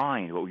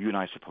design, what you and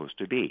I are supposed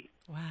to be.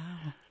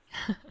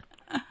 Wow.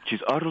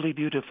 She's utterly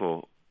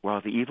beautiful, while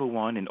the evil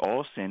one in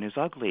all sin is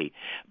ugly.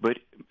 But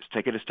let's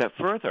take it a step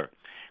further.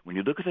 When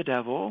you look at the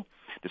devil,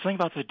 there's something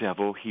about the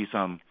devil.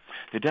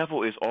 The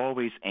devil is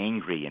always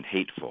angry and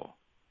hateful.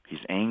 He's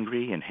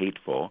angry and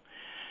hateful.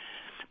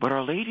 But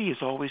Our Lady is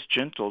always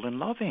gentle and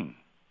loving.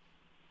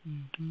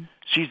 Mm-hmm.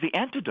 She's the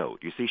antidote.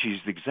 You see, she's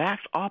the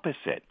exact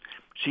opposite.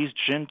 She's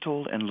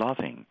gentle and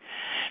loving.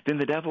 Then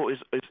the devil is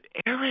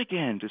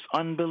arrogant. It's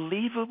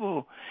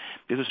unbelievable.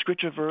 There's a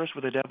scripture verse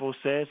where the devil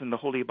says in the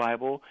Holy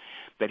Bible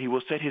that he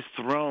will set his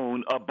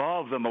throne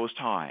above the Most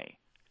High.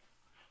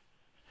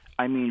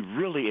 I mean,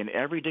 really, in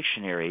every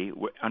dictionary,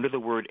 under the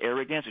word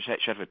arrogance, it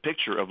should have a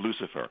picture of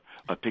Lucifer,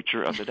 a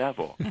picture of the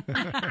devil.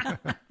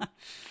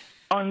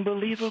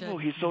 Unbelievable.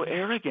 He's so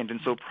arrogant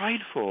and so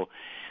prideful.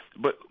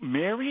 But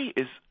Mary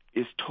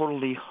is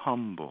totally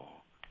humble.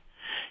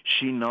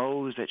 She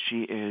knows that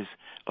she is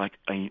like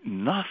a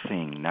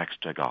nothing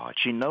next to God.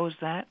 She knows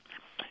that.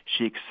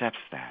 She accepts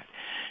that.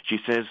 She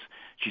says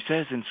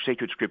in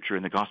sacred scripture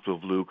in the Gospel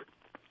of Luke,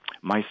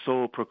 "My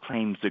soul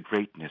proclaims the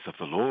greatness of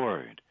the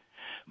Lord.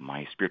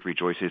 My spirit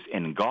rejoices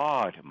in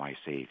God, my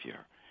Savior,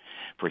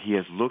 for he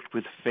has looked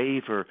with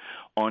favor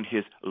on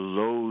his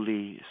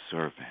lowly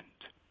servant."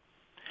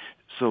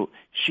 So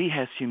she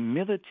has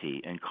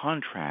humility in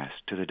contrast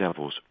to the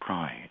devil's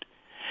pride.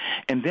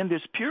 And then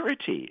there's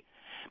purity.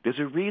 There's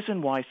a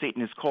reason why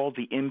Satan is called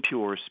the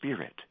impure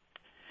spirit.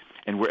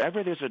 And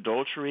wherever there's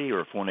adultery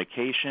or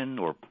fornication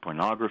or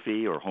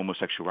pornography or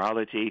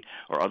homosexuality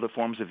or other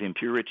forms of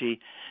impurity,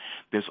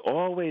 there's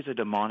always a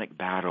demonic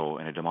battle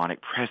and a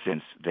demonic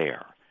presence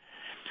there.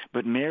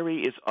 But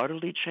Mary is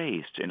utterly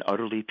chaste and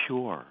utterly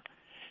pure.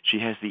 She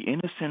has the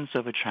innocence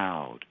of a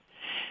child.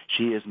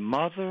 She is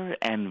mother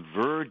and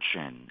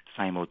virgin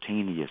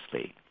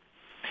simultaneously.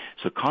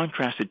 So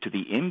contrasted to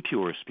the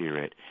impure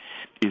spirit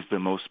is the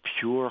most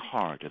pure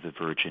heart of the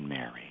Virgin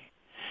Mary.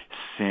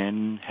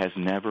 Sin has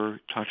never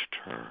touched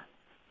her.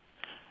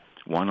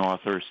 One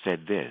author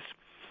said this.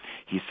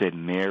 He said,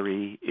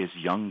 Mary is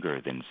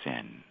younger than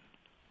sin.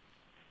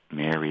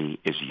 Mary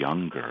is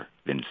younger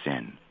than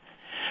sin,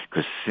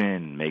 because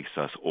sin makes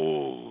us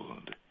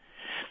old.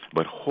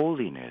 But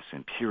holiness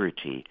and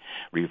purity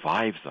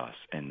revives us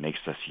and makes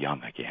us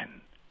young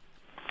again.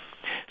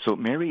 So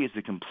Mary is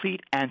the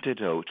complete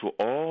antidote to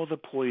all the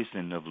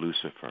poison of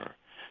Lucifer,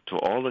 to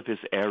all of his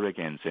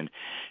arrogance and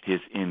his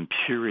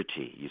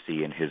impurity, you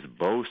see, and his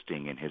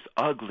boasting and his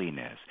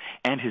ugliness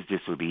and his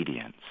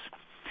disobedience.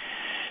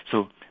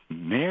 So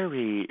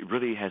Mary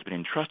really has been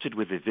entrusted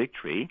with the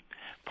victory,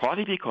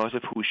 partly because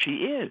of who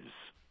she is.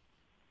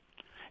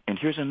 And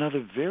here's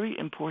another very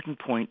important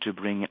point to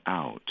bring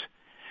out.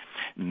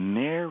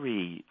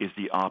 Mary is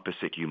the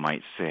opposite, you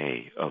might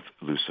say, of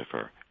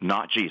Lucifer,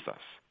 not Jesus.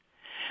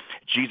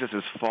 Jesus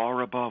is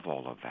far above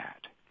all of that.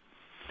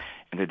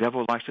 And the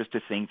devil likes us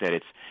to think that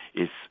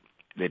it's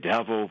the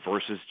devil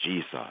versus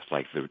Jesus,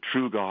 like the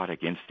true God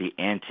against the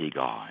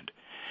anti-God,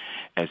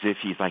 as if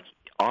he's like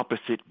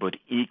opposite but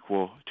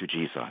equal to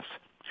Jesus.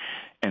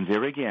 And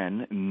there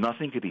again,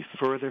 nothing could be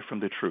further from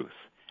the truth.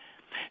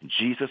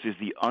 Jesus is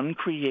the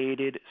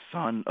uncreated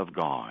Son of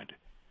God.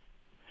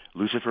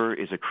 Lucifer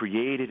is a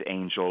created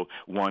angel,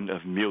 one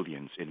of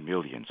millions and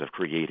millions of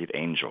created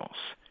angels.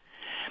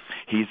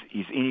 He's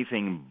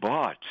anything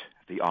but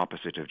the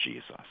opposite of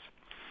Jesus.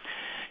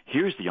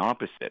 Here's the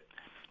opposite.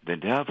 The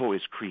devil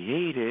is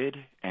created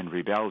and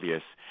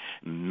rebellious.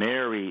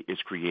 Mary is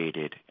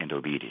created and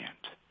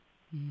obedient.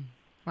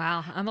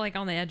 Wow, I'm like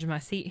on the edge of my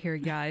seat here,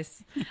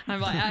 guys.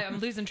 I'm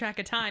losing track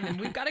of time, and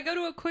we've got to go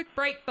to a quick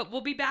break, but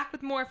we'll be back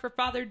with more for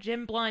Father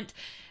Jim Blount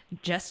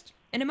just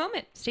in a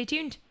moment. Stay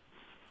tuned.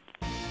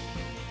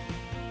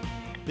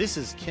 This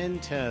is Ken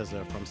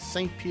Tazza from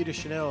St. Peter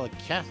Chanel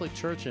Catholic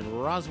Church in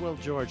Roswell,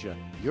 Georgia.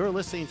 You're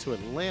listening to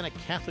Atlanta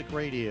Catholic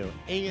Radio,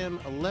 AM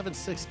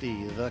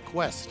 1160, The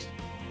Quest.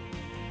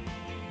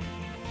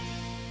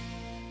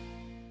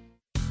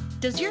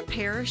 Does your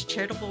parish,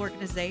 charitable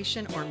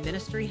organization, or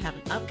ministry have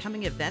an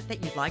upcoming event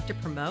that you'd like to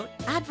promote?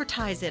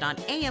 Advertise it on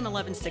AM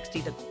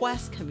 1160, The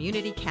Quest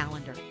Community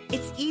Calendar.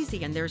 It's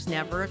easy and there's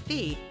never a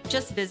fee.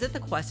 Just visit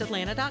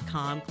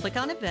thequestatlanta.com, click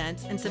on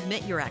events, and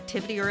submit your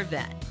activity or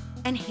event.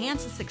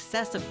 Enhance the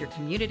success of your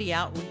community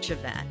outreach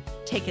event.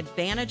 Take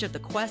advantage of the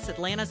Quest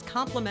Atlanta's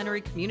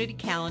complimentary community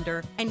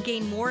calendar and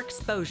gain more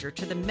exposure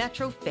to the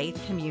Metro faith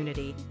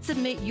community.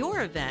 Submit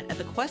your event at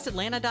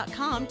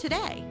thequestatlanta.com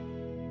today.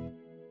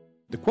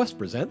 The Quest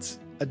presents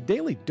A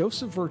Daily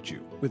Dose of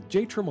Virtue with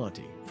Jay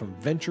Tremonti from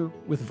Venture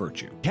with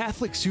Virtue.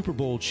 Catholic Super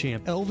Bowl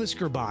champ Elvis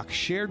Gerbach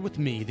shared with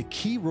me the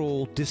key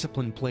role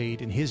discipline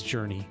played in his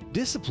journey.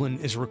 Discipline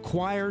is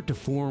required to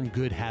form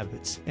good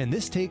habits, and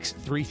this takes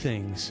three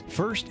things.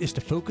 First is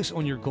to focus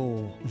on your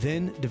goal,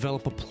 then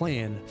develop a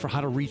plan for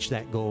how to reach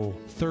that goal.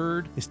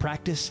 Third is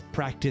practice,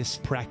 practice,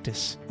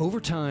 practice. Over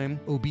time,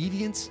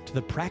 obedience to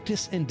the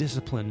practice and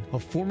discipline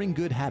of forming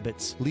good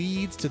habits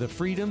leads to the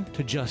freedom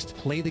to just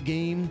play the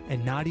game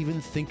and not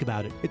even think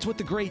about it. It's what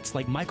the greats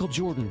like Michael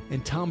Jordan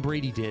and Tom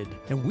Brady did,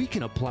 and we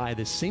can apply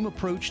this same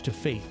approach to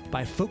faith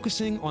by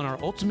focusing on our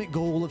ultimate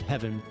goal of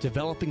heaven,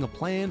 developing a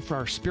plan for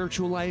our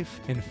spiritual life,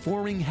 and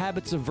forming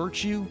habits of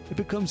virtue. It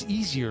becomes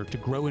easier to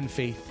grow in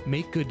faith,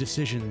 make good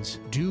decisions,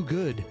 do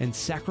good, and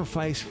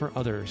sacrifice for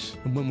others.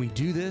 And when we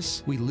do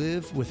this, we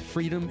live with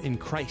freedom in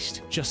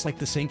Christ, just like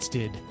the saints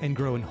did, and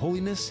grow in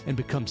holiness and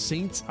become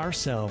saints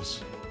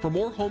ourselves. For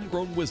more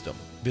homegrown wisdom,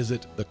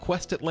 visit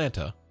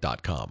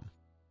thequestatlanta.com.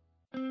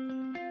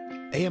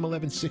 AM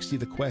 1160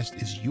 The Quest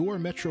is your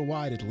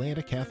metro-wide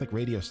Atlanta Catholic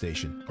radio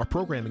station. Our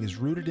programming is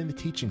rooted in the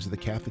teachings of the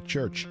Catholic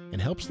Church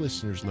and helps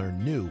listeners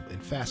learn new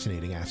and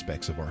fascinating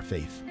aspects of our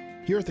faith.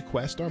 Here at The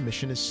Quest, our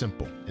mission is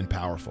simple and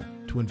powerful: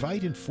 to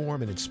invite,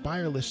 inform, and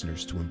inspire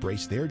listeners to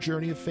embrace their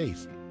journey of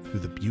faith through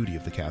the beauty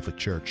of the Catholic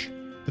Church.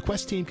 The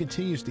Quest team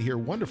continues to hear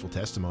wonderful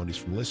testimonies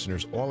from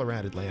listeners all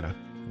around Atlanta.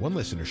 One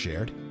listener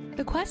shared,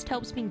 The Quest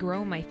helps me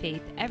grow my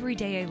faith every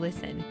day I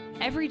listen.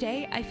 Every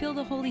day I feel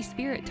the Holy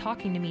Spirit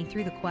talking to me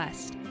through the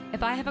Quest.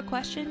 If I have a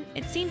question,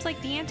 it seems like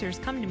the answers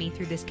come to me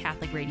through this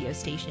Catholic radio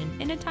station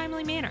in a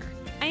timely manner.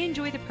 I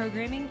enjoy the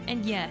programming,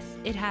 and yes,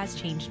 it has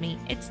changed me.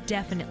 It's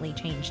definitely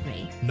changed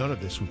me. none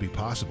of this would be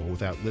possible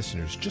without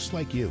listeners just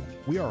like you.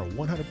 We are a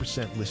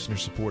 100%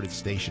 listener-supported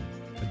station.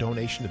 A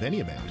donation of any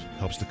amount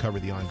helps to cover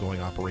the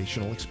ongoing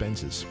operational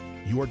expenses.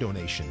 Your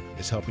donation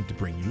is helping to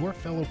bring your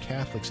fellow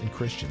Catholics and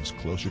Christians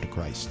closer to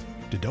Christ.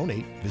 To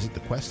donate, visit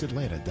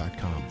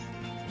thequestatlanta.com.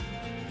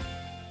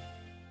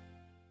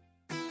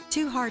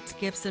 Two Hearts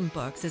Gifts and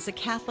Books is a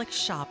Catholic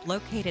shop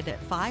located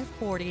at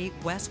 540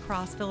 West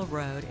Crossville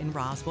Road in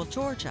Roswell,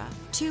 Georgia.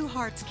 Two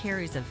Hearts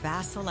carries a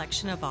vast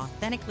selection of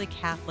authentically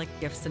Catholic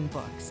gifts and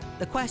books.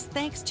 The Quest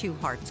thanks Two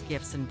Hearts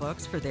Gifts and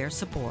Books for their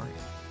support.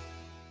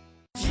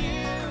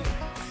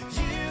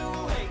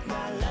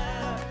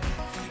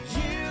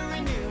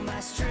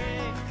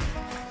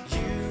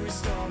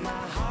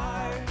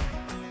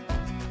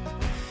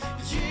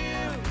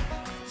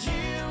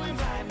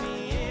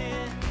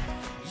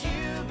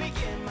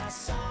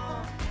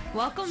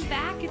 Welcome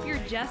back. If you're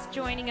just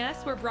joining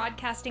us, we're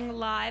broadcasting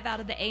live out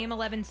of the AM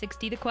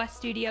 1160 The Quest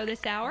studio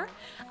this hour.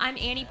 I'm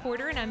Annie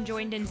Porter, and I'm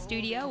joined in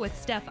studio with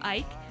Steph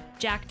Ike,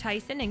 Jack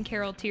Tyson, and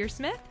Carol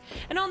Tearsmith.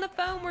 And on the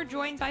phone, we're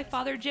joined by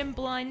Father Jim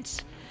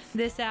Blount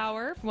this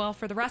hour, well,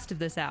 for the rest of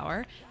this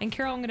hour. And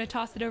Carol, I'm going to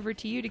toss it over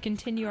to you to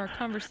continue our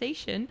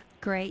conversation.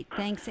 Great.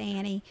 Thanks,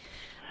 Annie.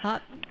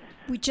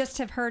 We just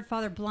have heard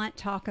Father Blount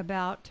talk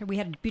about, we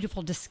had a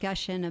beautiful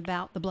discussion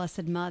about the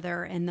Blessed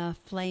Mother and the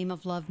Flame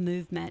of Love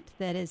movement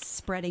that is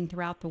spreading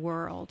throughout the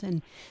world.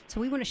 And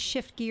so we want to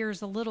shift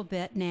gears a little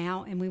bit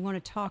now, and we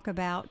want to talk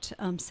about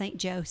St.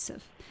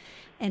 Joseph.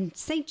 And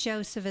St.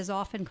 Joseph is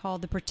often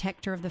called the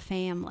protector of the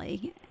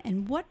family.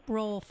 And what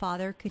role,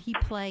 Father, could he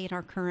play in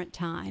our current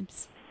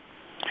times?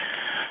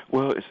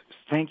 Well,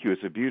 thank you.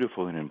 It's a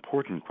beautiful and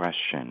important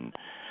question.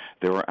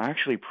 There are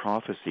actually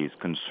prophecies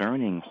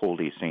concerning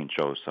Holy St.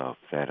 Joseph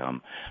that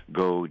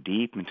go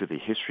deep into the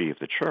history of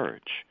the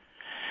Church.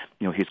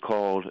 You know, he's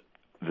called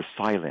the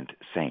silent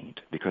saint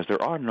because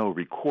there are no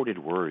recorded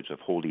words of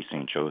Holy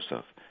St.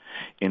 Joseph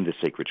in the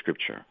sacred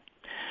scripture.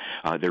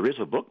 There is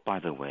a book, by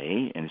the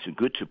way, and it's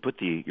good to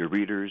put your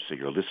readers or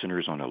your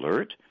listeners on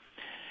alert.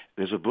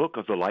 There's a book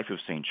of the life of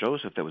St.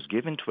 Joseph that was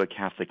given to a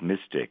Catholic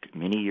mystic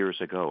many years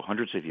ago,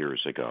 hundreds of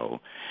years ago,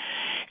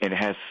 and it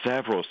has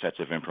several sets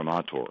of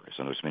imprimaturs,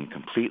 and it's been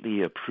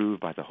completely approved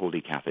by the Holy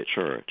Catholic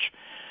Church.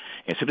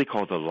 It's simply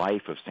called The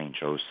Life of St.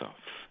 Joseph.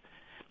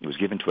 It was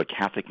given to a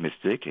Catholic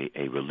mystic,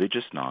 a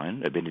religious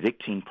nun, a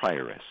Benedictine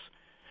prioress,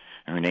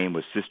 and her name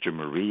was Sister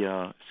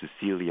Maria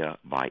Cecilia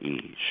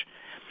Baij.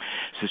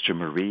 Sister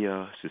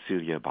Maria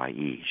Cecilia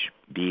Baij,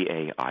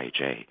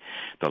 B-A-I-J,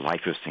 The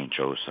Life of St.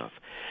 Joseph.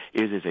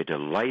 It is a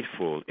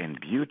delightful and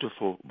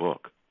beautiful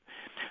book.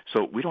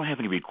 So we don't have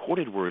any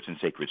recorded words in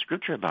sacred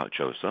scripture about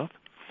Joseph,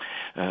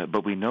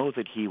 but we know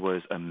that he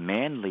was a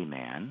manly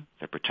man,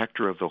 the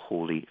protector of the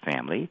Holy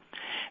Family,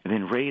 and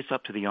then raised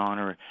up to the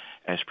honor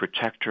as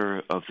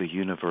protector of the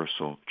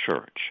universal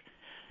church.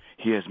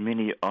 He has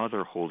many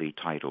other holy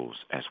titles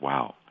as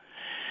well.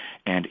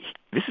 And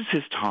this is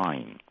his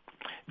time.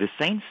 The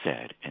saints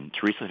said, and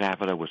Teresa of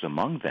Avila was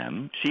among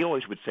them, she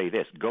always would say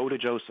this, go to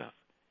Joseph.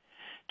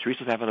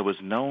 Teresa of Avila was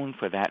known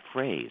for that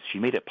phrase. She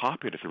made it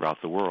popular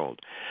throughout the world,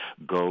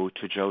 go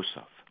to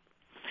Joseph.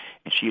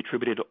 And she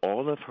attributed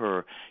all of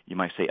her, you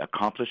might say,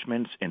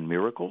 accomplishments and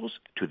miracles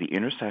to the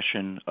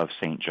intercession of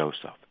St.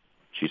 Joseph.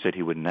 She said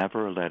he would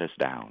never let us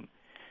down.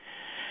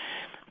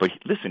 But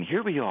listen,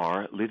 here we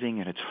are living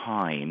in a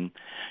time,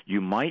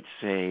 you might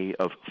say,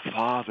 of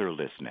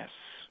fatherlessness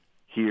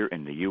here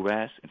in the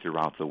U.S. and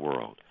throughout the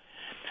world,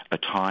 a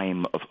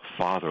time of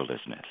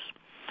fatherlessness,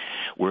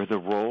 where the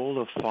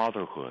role of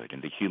fatherhood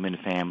in the human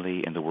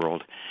family and the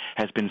world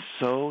has been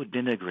so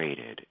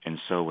denigrated and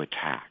so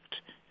attacked.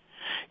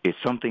 It's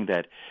something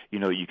that, you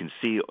know, you can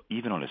see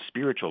even on a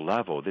spiritual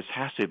level, this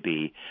has to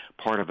be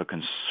part of a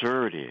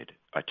concerted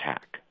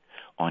attack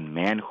on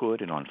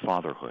manhood and on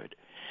fatherhood.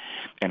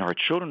 And our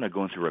children are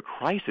going through a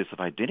crisis of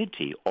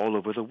identity all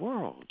over the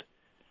world.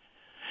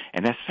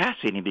 And that's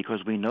fascinating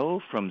because we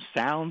know from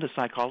sound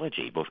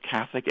psychology, both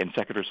Catholic and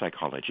secular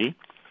psychology,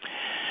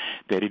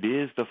 that it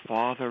is the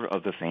father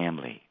of the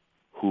family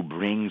who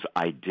brings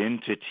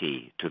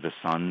identity to the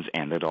sons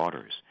and the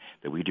daughters,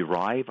 that we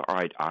derive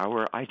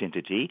our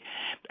identity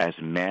as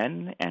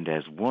men and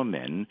as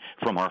women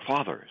from our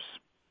fathers.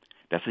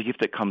 That's a gift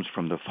that comes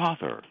from the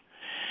Father.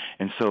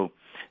 And so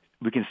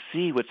we can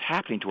see what's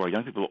happening to our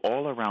young people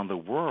all around the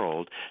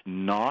world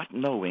not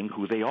knowing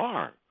who they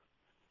are.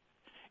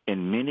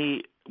 And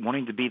many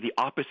wanting to be the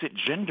opposite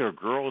gender,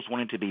 girls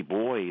wanting to be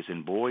boys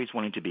and boys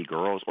wanting to be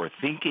girls or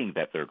thinking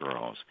that they're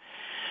girls.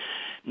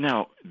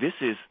 Now, this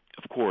is,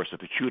 of course, a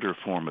peculiar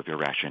form of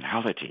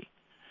irrationality.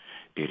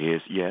 It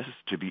is, yes,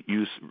 to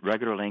use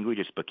regular language,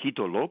 it's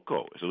poquito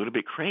loco. It's a little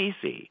bit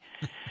crazy.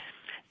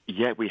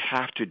 Yet we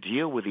have to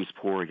deal with these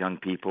poor young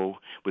people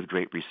with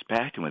great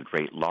respect and with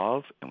great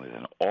love and with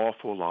an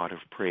awful lot of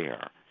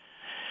prayer.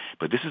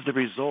 But this is the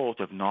result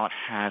of not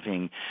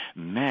having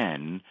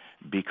men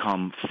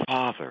become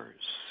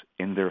fathers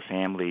in their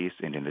families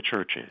and in the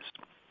churches.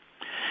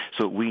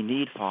 So we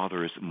need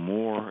fathers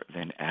more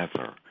than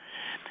ever.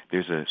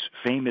 There's a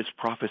famous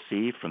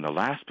prophecy from the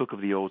last book of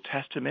the Old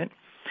Testament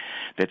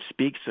that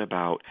speaks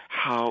about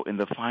how in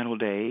the final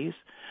days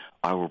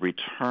I will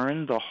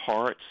return the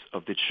hearts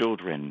of the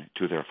children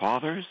to their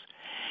fathers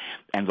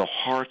and the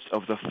hearts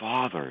of the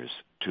fathers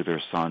to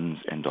their sons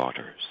and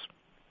daughters.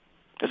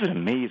 That's an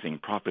amazing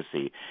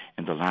prophecy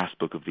in the last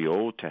book of the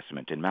Old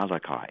Testament in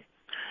Malachi.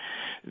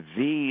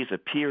 These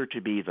appear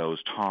to be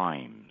those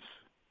times.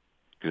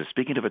 Because it's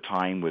speaking of a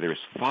time where there's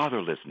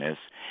fatherlessness,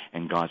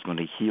 and God's going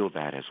to heal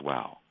that as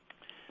well.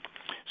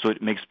 So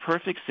it makes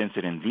perfect sense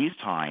that in these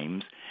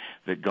times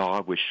that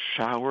God would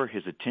shower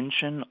his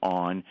attention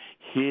on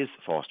his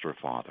foster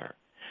father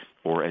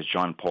or as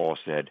John Paul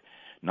said,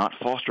 not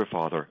foster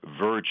father,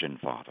 virgin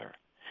father,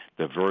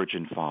 the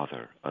virgin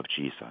father of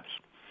Jesus.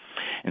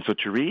 And so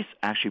Therese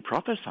actually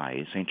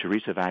prophesied, St.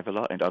 Teresa of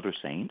Avila and other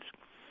saints,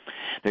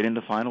 that in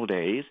the final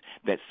days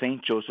that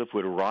St. Joseph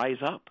would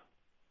rise up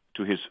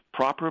to his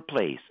proper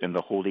place in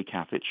the Holy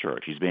Catholic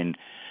Church. He's been,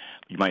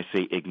 you might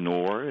say,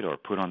 ignored or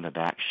put on the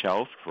back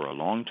shelf for a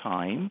long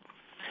time.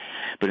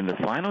 But in the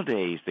final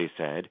days, they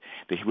said,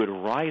 that he would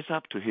rise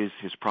up to his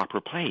proper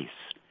place.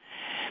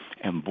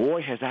 And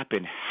boy, has that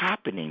been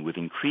happening with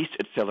increased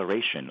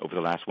acceleration over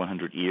the last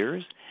 100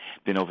 years,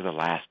 then over the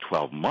last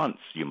 12 months,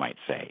 you might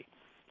say.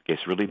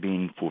 It's really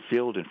being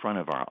fulfilled in front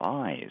of our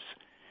eyes.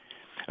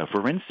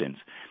 For instance,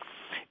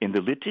 in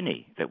the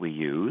litany that we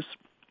use,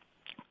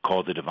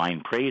 called the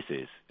Divine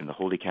Praises in the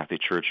Holy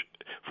Catholic Church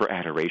for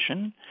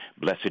adoration,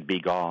 blessed be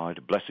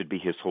God, blessed be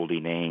his holy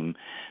name,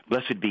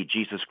 blessed be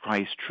Jesus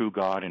Christ, true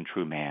God and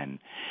true man.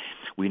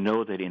 We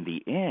know that in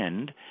the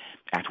end,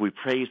 after we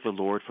praise the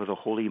Lord for the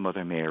Holy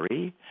Mother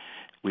Mary,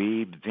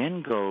 we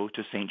then go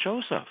to St.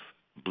 Joseph.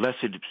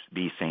 Blessed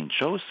be St.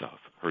 Joseph,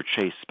 her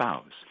chaste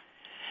spouse.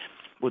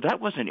 Well,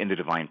 that wasn't in the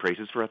Divine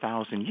Praises for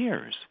 1,000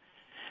 years.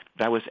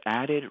 That was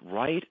added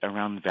right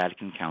around the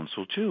Vatican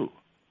Council II.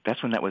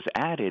 That's when that was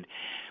added,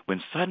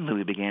 when suddenly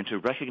we began to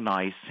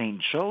recognize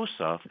St.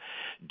 Joseph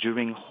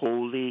during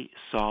holy,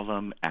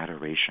 solemn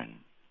adoration.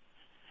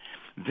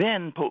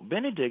 Then Pope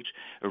Benedict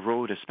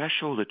wrote a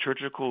special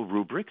liturgical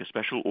rubric, a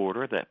special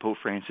order that Pope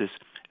Francis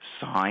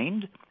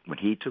signed when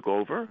he took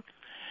over,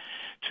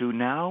 to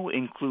now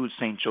include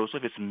St.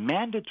 Joseph. It's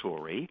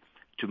mandatory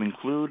to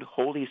include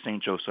Holy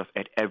St. Joseph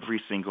at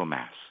every single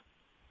Mass.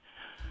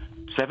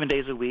 7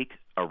 days a week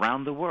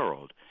around the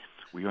world.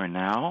 We are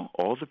now,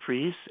 all the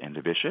priests and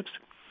the bishops,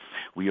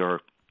 we are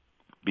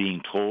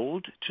being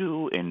told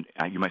to, and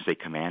you might say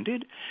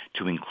commanded,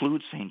 to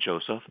include St.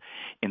 Joseph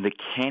in the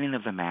canon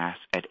of the Mass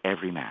at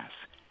every Mass.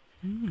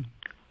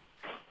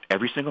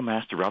 Every single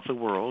Mass throughout the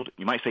world,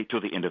 you might say till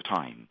the end of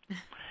time.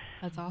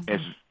 That's awesome.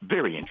 It's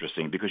very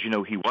interesting because,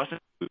 he was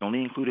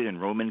only included in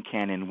Roman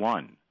Canon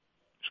 1.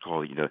 It's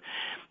called,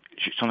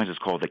 sometimes it's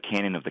called the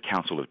Canon of the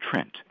Council of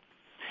Trent.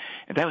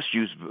 And that was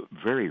used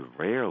very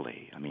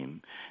rarely.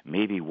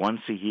 Maybe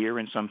once a year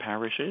in some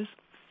parishes.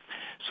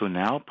 So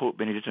now Pope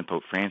Benedict and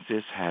Pope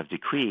Francis have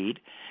decreed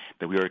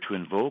that we are to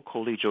invoke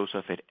Holy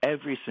Joseph at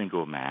every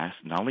single Mass,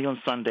 not only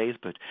on Sundays,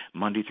 but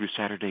Monday through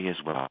Saturday as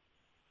well.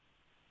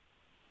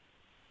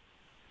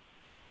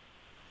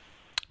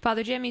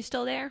 Father Jim, you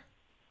still there?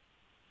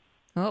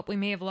 Oh, we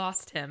may have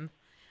lost him.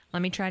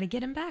 Let me try to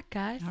get him back,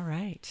 guys. All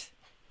right.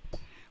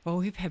 Well,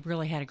 we've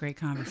really had a great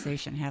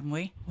conversation, haven't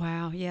we?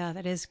 Wow, yeah,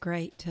 that is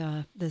great.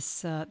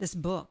 This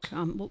book,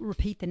 we'll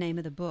repeat the name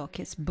of the book.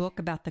 It's a book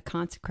about the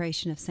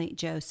consecration of St.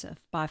 Joseph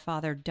by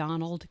Father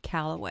Donald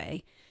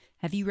Calloway.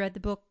 Have you read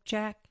the book,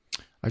 Jack?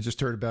 I just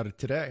heard about it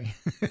today.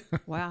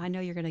 Wow, I know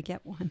you're going to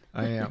get one.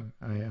 I am.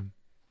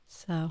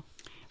 So,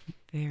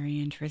 very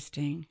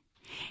interesting.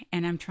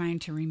 And I'm trying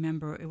to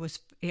remember, it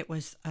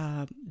was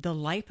The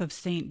Life of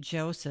St.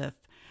 Joseph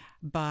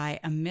by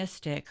a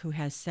mystic who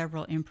has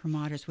several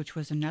imprimaturs, which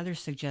was another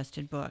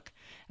suggested book.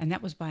 And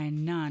that was by a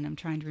nun. I'm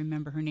trying to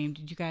remember her name.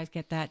 Did you guys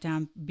get that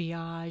down?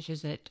 Biage,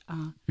 is it?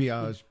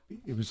 Biage.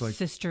 It was like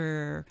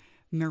Sister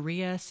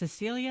Maria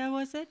Cecilia,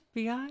 was it?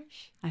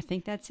 Biage? I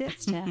think that's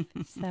it, Steph.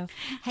 So,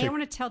 hey, I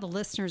want to tell the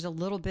listeners a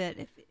little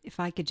bit, if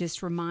I could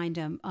just remind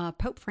them.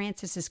 Pope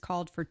Francis has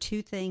called for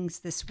two things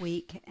this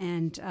week,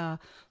 and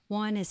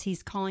one is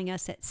he's calling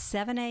us at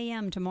 7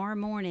 a.m. tomorrow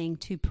morning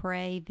to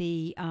pray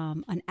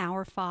an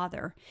Our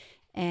Father.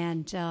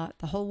 And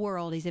the whole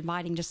world, he's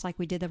inviting, just like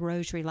we did the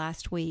Rosary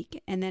last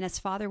week. And then as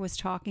Father was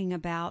talking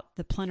about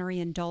the plenary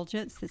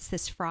indulgence that's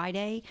this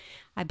Friday,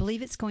 I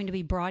believe it's going to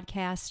be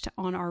broadcast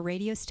on our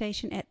radio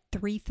station at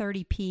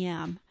 3:30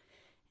 p.m.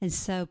 And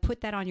so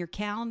put that on your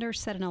calendar,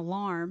 set an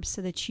alarm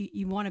so that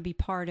you want to be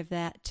part of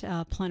that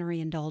plenary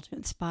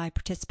indulgence by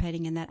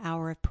participating in that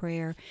hour of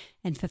prayer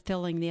and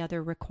fulfilling the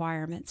other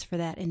requirements for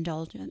that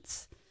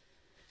indulgence.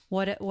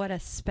 What a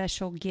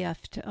special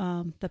gift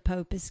the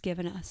Pope has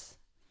given us.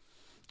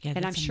 Yeah,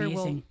 and I'm sure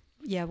amazing.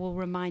 we'll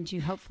remind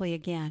you hopefully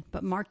again,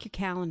 but mark your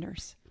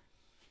calendars.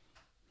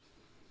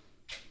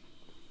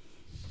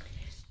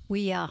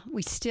 We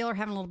still are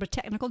having a little bit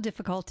of technical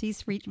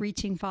difficulties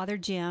reaching Father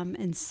Jim,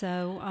 and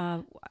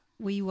so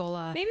we will.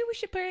 Maybe we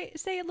should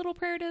say a little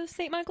prayer to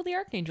St. Michael the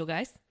Archangel,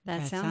 guys.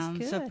 That sounds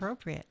good.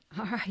 Appropriate.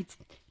 All right.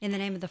 In the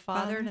name of the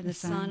Father, and the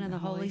Son, and the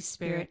Holy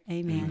Spirit.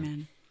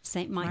 Amen.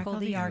 Saint Michael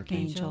the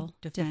Archangel,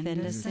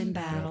 defend us in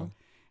battle.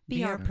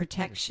 Be our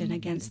protection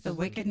against the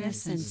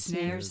wickedness and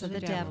snares of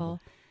the devil.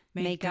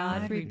 May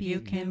God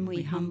rebuke him,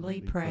 we humbly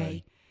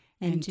pray.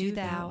 And do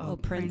thou, O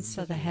Prince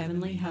of the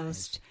heavenly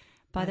host,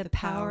 by the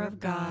power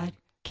of God,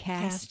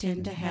 cast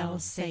into hell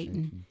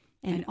Satan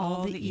and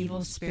all the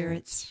evil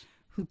spirits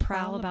who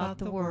prowl about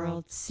the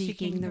world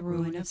seeking the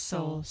ruin of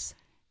souls.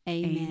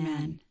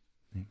 Amen.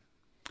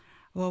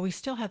 Well, we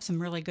still have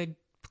some really good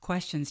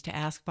questions to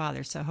ask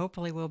Father, so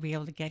hopefully we'll be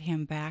able to get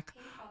him back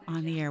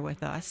on the air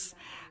with us.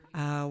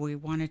 We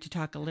wanted to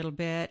talk a little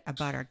bit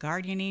about our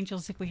guardian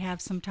angels if we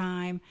have some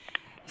time.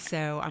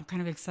 So I'm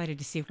kind of excited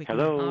to see if we can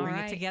bring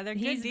it together.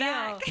 He's Good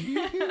back.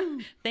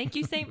 Thank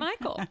you, St.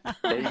 Michael.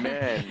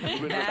 Amen.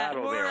 Win the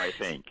battle there, I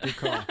think. Good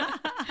call.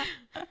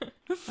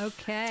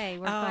 Okay,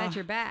 we're glad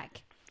you're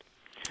back.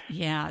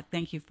 Yeah,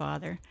 thank you,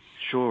 Father.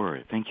 Sure.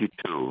 Thank you,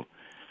 too.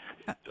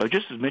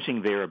 Just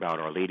mentioning there about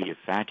Our Lady of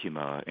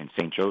Fatima and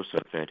St.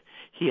 Joseph, that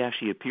he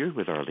actually appeared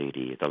with Our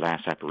Lady at the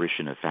last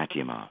apparition of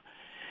Fatima.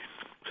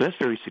 So that's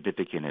very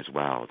significant as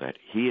well, that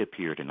he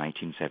appeared in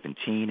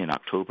 1917 in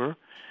October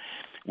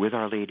with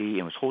Our Lady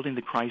and was holding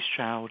the Christ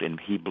child, and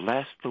he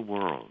blessed the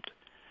world.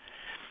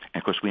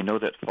 And, of course, we know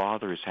that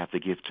fathers have the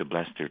gift to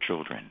bless their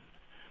children.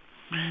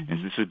 Mm-hmm.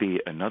 And this would be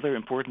another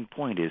important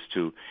point, is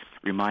to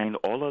remind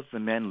all of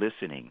the men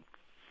listening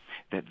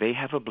that they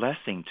have a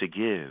blessing to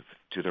give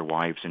to their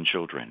wives and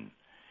children,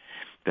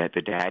 that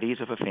the daddies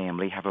of a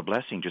family have a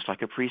blessing just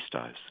like a priest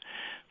does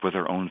for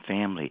their own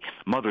family.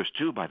 Mothers,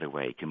 too, by the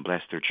way, can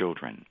bless their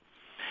children.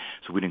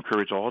 So we'd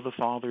encourage all the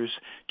fathers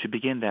to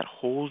begin that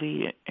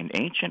holy and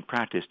ancient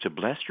practice to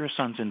bless your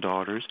sons and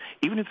daughters,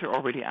 even if they're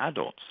already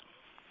adults,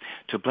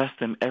 to bless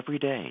them every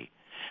day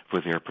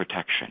for their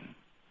protection.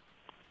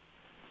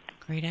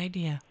 Great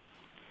idea.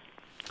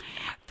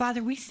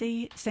 Father, we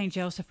see St.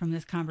 Joseph from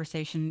this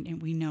conversation,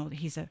 and we know that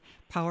he's a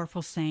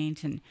powerful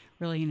saint and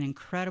really an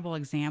incredible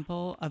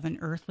example of an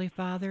earthly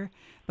father,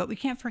 but we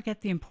can't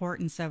forget the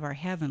importance of our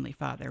heavenly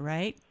Father,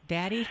 right?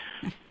 Daddy?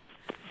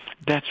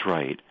 That's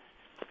right.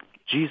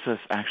 Jesus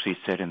actually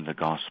said in the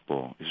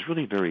gospel, it's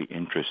really very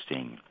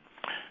interesting.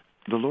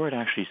 The Lord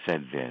actually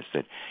said this,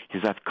 that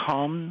I've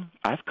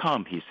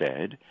come, he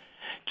said,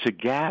 to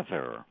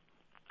gather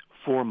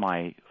for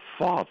my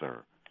Father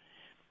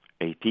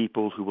a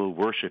people who will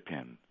worship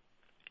him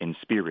in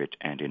spirit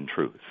and in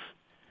truth.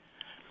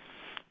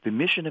 The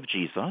mission of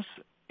Jesus,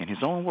 in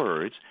his own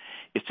words,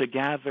 is to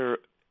gather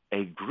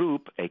a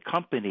group, a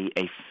company,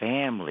 a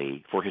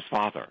family for his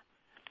Father.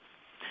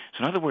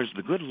 So in other words,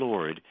 the good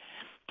Lord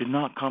did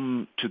not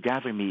come to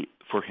gather me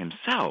for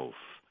himself.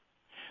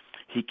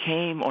 He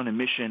came on a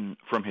mission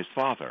from his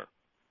Father.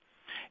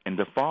 And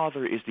the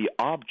Father is the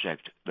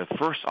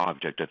first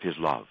object of his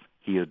love.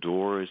 He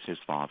adores his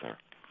Father.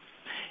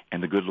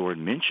 And the good Lord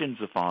mentions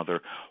the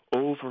Father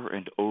over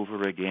and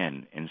over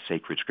again in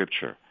sacred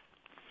Scripture.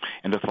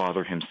 And the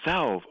Father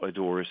himself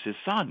adores his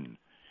Son.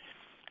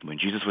 When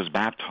Jesus was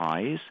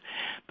baptized,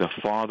 the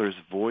Father's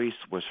voice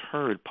was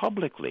heard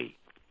publicly.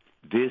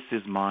 This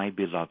is my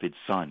beloved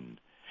Son,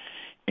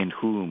 in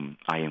whom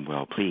I am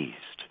well pleased.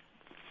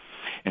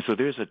 And so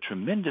there's a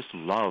tremendous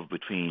love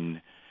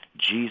between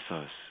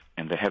Jesus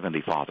and the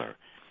Heavenly Father.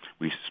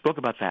 We spoke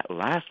about that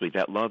last week.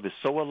 That love is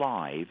so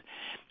alive,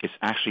 it's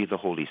actually the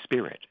Holy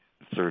Spirit,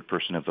 the third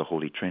person of the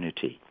Holy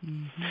Trinity.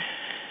 Mm-hmm.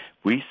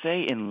 We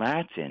say in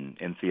Latin,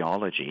 in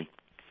theology,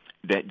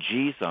 that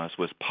Jesus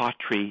was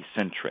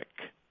patricentric.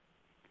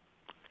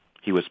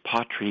 He was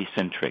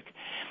patricentric.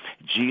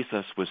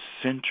 Jesus was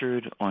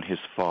centered on his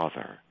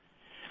Father.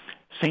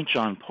 St.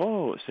 John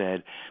Paul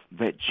said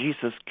that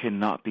Jesus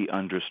cannot be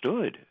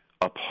understood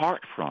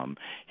apart from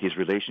his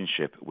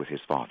relationship with his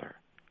Father.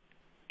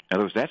 In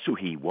other words, that's who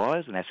he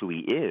was and that's who he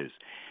is.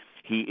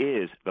 He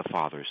is the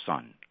Father's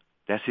Son.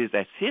 That's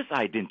his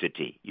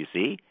identity, you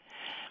see?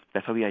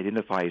 That's how he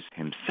identifies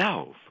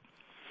himself.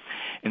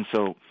 And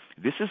so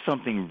this is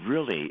something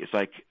really, it's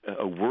like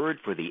a word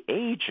for the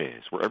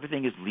ages, where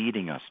everything is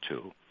leading us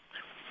to,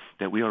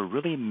 that we are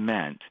really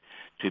meant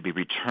to be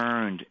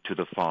returned to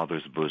the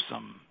Father's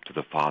bosom, to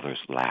the Father's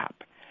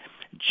lap.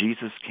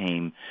 Jesus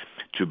came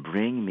to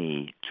bring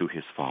me to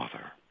his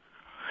Father.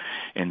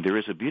 And there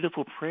is a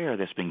beautiful prayer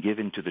that's been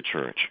given to the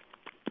church,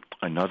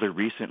 another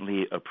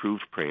recently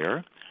approved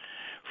prayer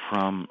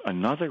from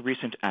another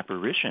recent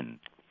apparition,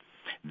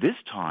 this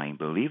time,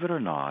 believe it or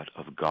not,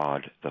 of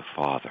God the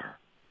Father.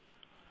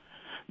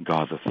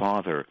 God the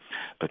Father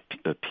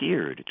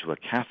appeared to a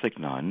Catholic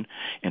nun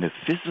in a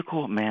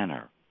physical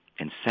manner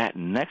and sat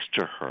next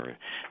to her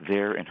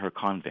there in her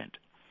convent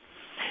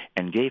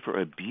and gave her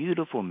a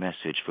beautiful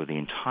message for the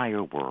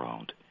entire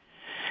world.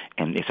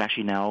 And it's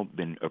actually now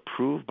been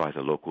approved by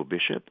the local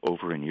bishop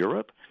over in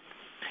Europe,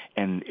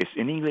 and it's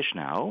in English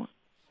now.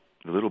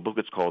 The little book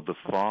is called The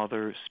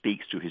Father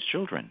Speaks to His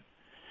Children.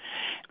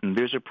 And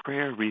there's a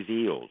prayer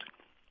revealed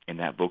in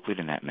that booklet,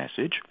 in that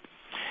message,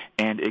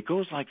 and it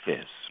goes like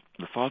this.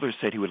 The Father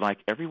said he would like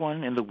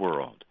everyone in the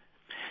world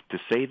to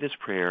say this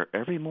prayer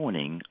every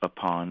morning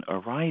upon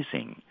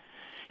arising.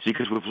 See,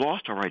 because we've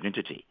lost our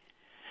identity.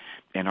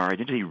 And our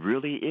identity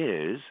really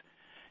is,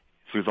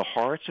 through the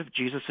hearts of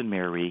Jesus and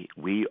Mary,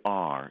 we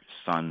are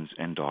sons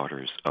and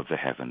daughters of the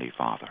Heavenly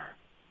Father.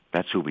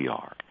 That's who we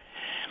are.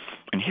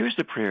 And here's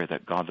the prayer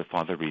that God the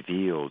Father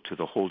revealed to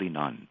the holy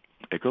nun.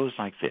 It goes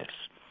like this.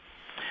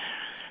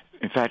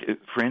 In fact,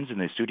 friends in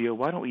the studio,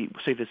 why don't we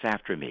say this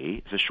after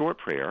me? It's a short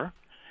prayer.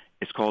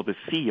 It's called the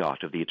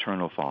Fiat of the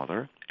Eternal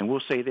Father. And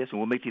we'll say this, and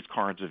we'll make these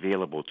cards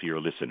available to your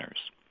listeners.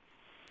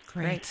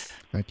 Great.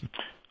 Thank you.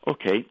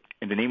 Okay.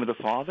 In the name of the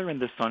Father, and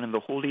the Son, and the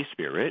Holy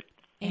Spirit.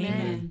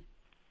 Amen.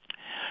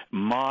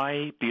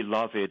 My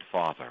beloved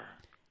Father,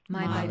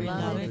 My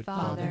beloved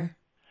Father,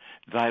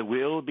 thy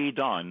will be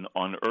done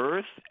on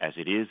earth as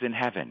it is in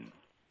heaven.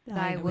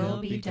 thy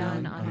will be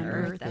done on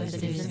earth as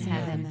it is in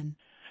heaven.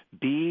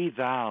 Be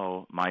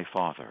thou my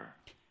Father.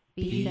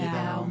 Be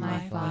thou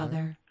my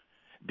Father.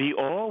 Be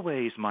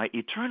always my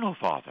eternal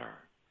Father.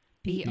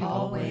 Be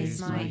always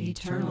my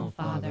eternal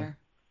Father.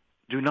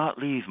 Do not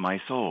leave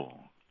my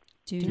soul.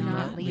 Do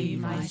not leave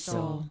my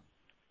soul.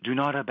 Do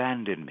not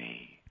abandon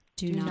me.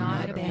 Do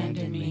not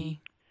abandon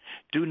me.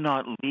 Do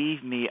not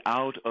leave me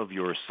out of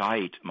your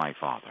sight, my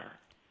Father.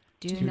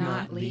 Do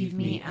not leave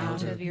me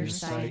out of your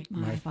sight,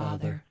 my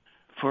Father.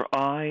 For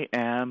I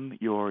am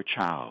your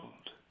child,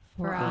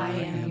 For I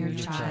am your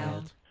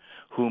child,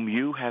 whom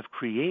you have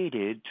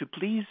created to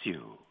please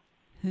you,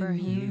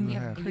 whom you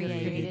have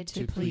created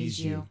to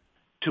please you,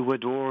 to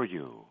adore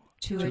you,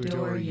 to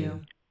adore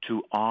you,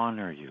 to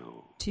honor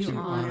you, to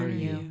honor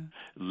you,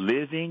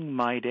 living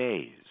my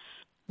days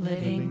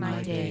living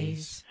my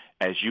days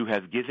as you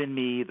have given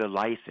me the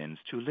license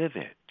to live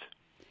it.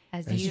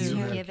 as you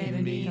have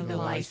given me the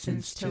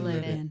license to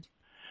live it.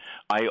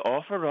 I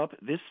offer up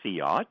this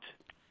fiat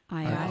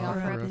I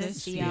offer up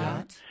this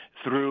fiat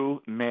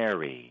through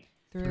Mary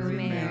Through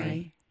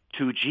Mary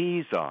to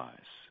Jesus,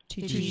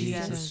 to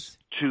Jesus,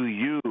 to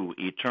you,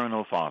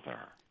 eternal Father.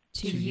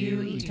 to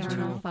you,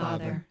 eternal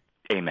Father.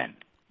 Amen.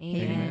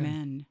 Amen.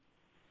 Amen.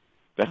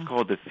 That's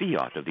called the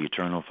fiat of the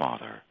eternal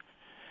Father.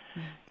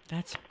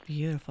 That's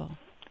beautiful.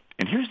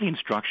 And here's the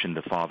instruction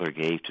the Father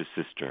gave to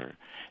Sister.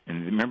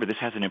 And remember, this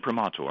has an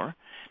imprimatur.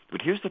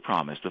 But here's the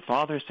promise. The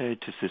Father said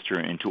to Sister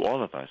and to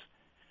all of us,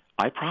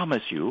 I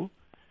promise you,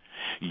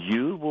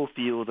 you will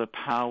feel the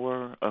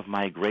power of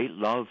my great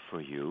love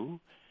for you,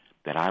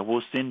 that I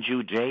will send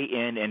you day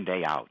in and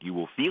day out. You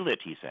will feel it,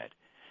 he said.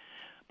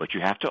 But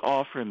you have to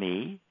offer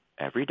me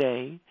every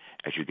day,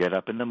 as you get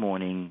up in the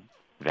morning,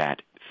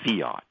 that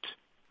fiat.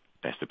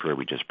 That's the prayer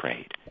we just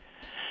prayed.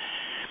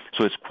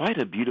 So it's quite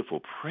a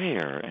beautiful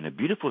prayer and a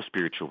beautiful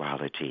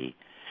spirituality,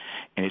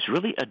 and it's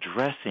really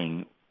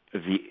addressing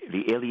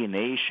the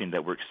alienation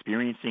that we're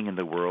experiencing in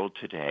the world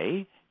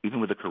today, even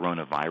with the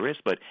coronavirus,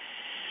 but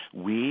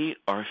we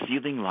are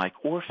feeling like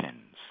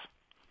orphans.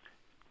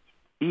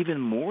 Even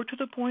more to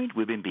the point,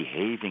 we've been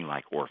behaving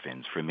like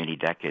orphans for many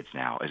decades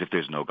now, as if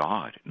there's no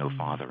God, no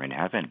Father in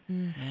heaven.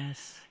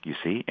 Yes. You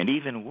see? And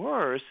even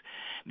worse,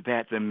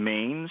 that the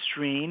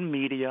mainstream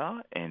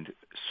media and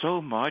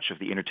so much of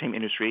the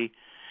entertainment industry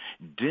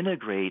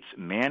denigrates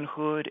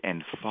manhood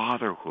and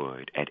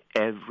fatherhood at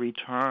every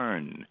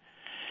turn,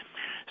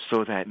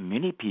 so that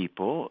many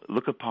people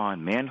look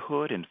upon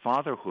manhood and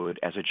fatherhood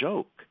as a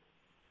joke.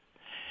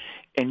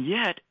 And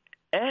yet,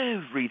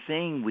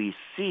 everything we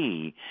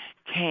see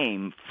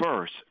came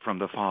first from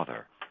the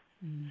Father,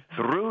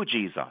 through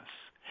Jesus,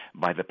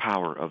 by the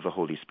power of the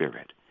Holy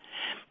Spirit.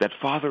 That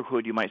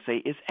fatherhood, you might say,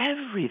 is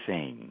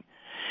everything.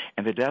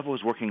 And the devil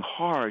is working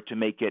hard to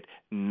make it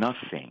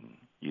nothing,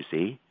 you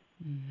see?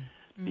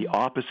 The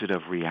opposite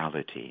of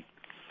reality.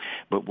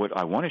 But what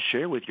I want to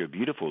share with your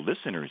beautiful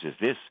listeners is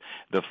this.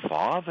 The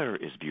Father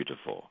is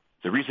beautiful.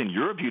 The reason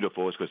you're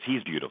beautiful is because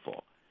he's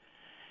beautiful.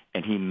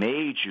 And he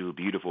made you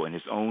beautiful in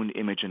his own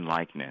image and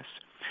likeness.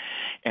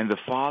 And the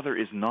Father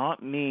is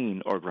not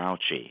mean or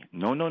grouchy.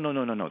 No.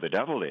 The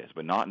devil is,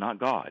 but not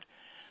God.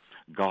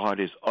 God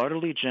is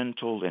utterly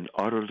gentle and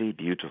utterly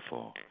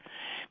beautiful.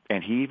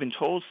 And he even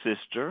told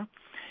Sister,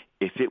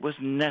 if it was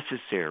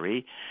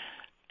necessary,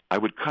 I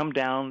would come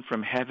down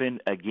from heaven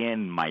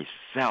again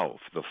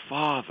myself, the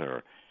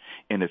Father,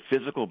 in a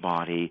physical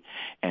body,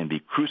 and be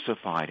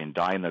crucified and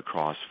die on the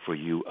cross for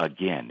you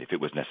again, if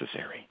it was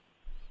necessary.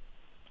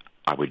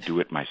 I would do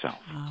it myself.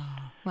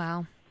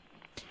 Wow.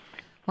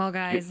 Well,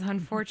 guys,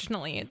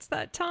 unfortunately, it's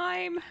that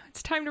time.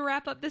 It's time to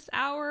wrap up this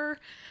hour.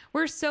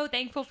 We're so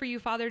thankful for you,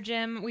 Father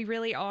Jim. We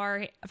really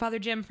are. Father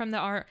Jim from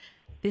the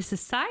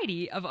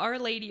Society of Our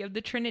Lady of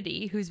the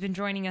Trinity, who's been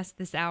joining us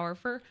this hour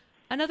for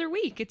another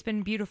week. It's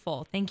been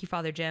beautiful. Thank you,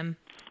 Father Jim.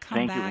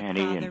 Thank you,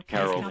 Annie and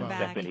Carol,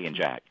 Stephanie, and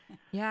Jack.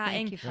 Yeah,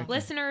 and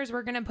listeners,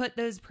 we're going to put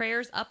those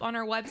prayers up on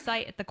our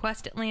website at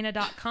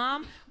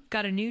thequestatlanta.com.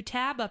 Got a new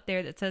tab up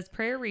there that says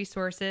prayer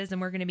resources, and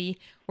we're going to be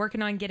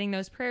working on getting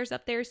those prayers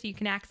up there so you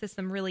can access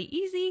them really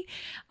easy.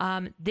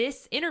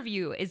 This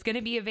interview is going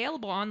to be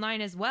available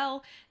online as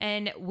well,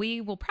 and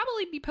we will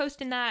probably be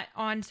posting that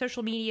on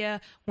social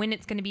media when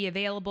it's going to be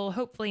available,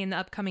 hopefully in the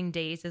upcoming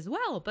days as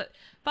well. But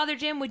Father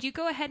Jim, would you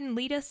go ahead and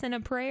lead us in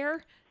a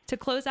prayer to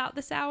close out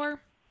this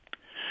hour?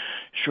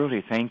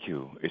 Surely, thank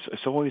you.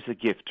 It's always a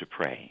gift to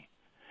pray.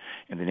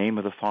 In the name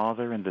of the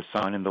Father, and the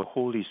Son, and the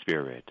Holy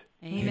Spirit.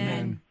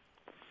 Amen.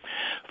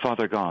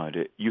 Father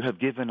God, you have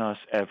given us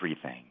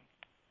everything.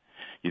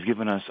 You've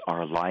given us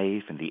our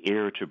life and the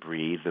air to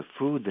breathe, the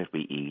food that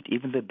we eat,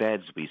 even the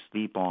beds we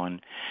sleep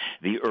on,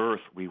 the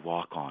earth we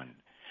walk on.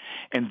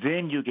 And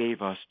then you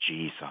gave us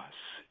Jesus.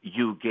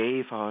 You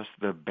gave us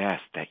the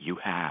best that you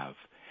have.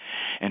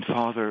 And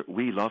Father,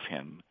 we love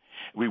him.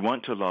 We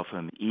want to love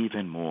him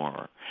even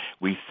more.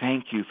 We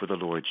thank you for the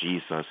Lord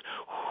Jesus,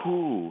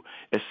 who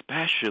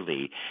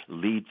especially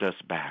leads us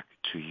back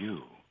to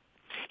you.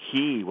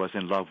 He was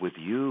in love with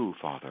you,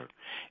 Father,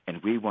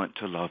 and we want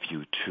to love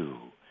you too.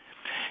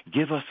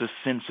 Give us a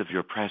sense of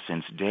your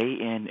presence day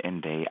in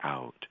and day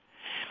out.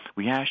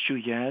 We ask you,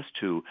 yes,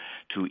 to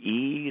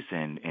ease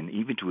and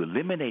even to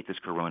eliminate this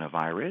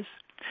coronavirus,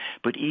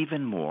 but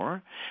even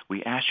more,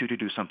 we ask you to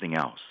do something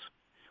else.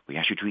 We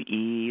ask you to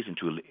ease and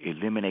to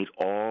eliminate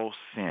all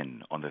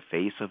sin on the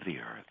face of the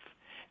earth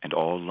and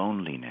all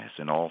loneliness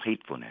and all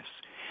hatefulness.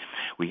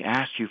 We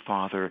ask you,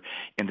 Father,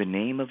 in the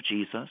name of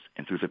Jesus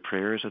and through the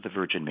prayers of the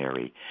Virgin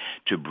Mary,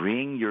 to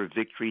bring your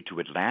victory to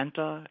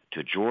Atlanta,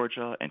 to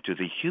Georgia, and to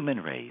the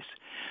human race,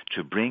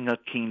 to bring a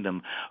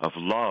kingdom of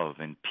love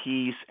and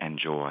peace and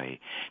joy,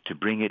 to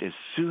bring it as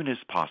soon as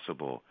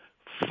possible.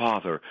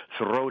 Father,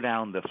 throw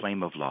down the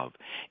flame of love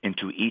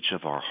into each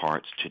of our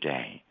hearts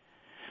today.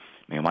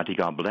 May Almighty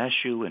God bless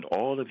you and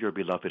all of your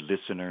beloved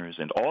listeners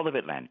and all of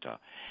Atlanta.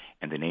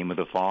 In the name of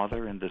the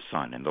Father, and the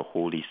Son, and the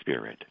Holy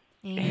Spirit.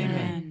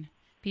 Amen.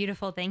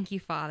 Beautiful. Thank you,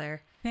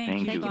 Father.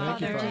 Thank you,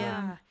 Father.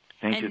 Yeah.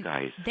 Thank you,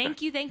 guys.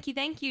 Thank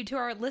you to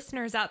our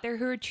listeners out there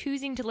who are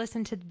choosing to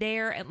listen to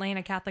their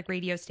Atlanta Catholic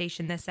radio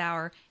station this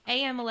hour,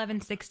 AM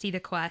 1160 The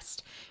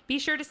Quest. Be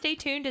sure to stay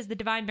tuned as the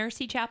Divine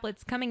Mercy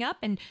Chaplet's coming up,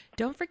 and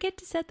don't forget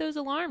to set those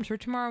alarms for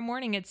tomorrow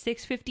morning at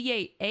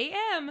 6:58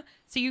 a.m.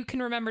 so you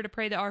can remember to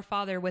pray the Our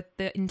Father with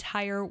the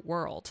entire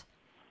world.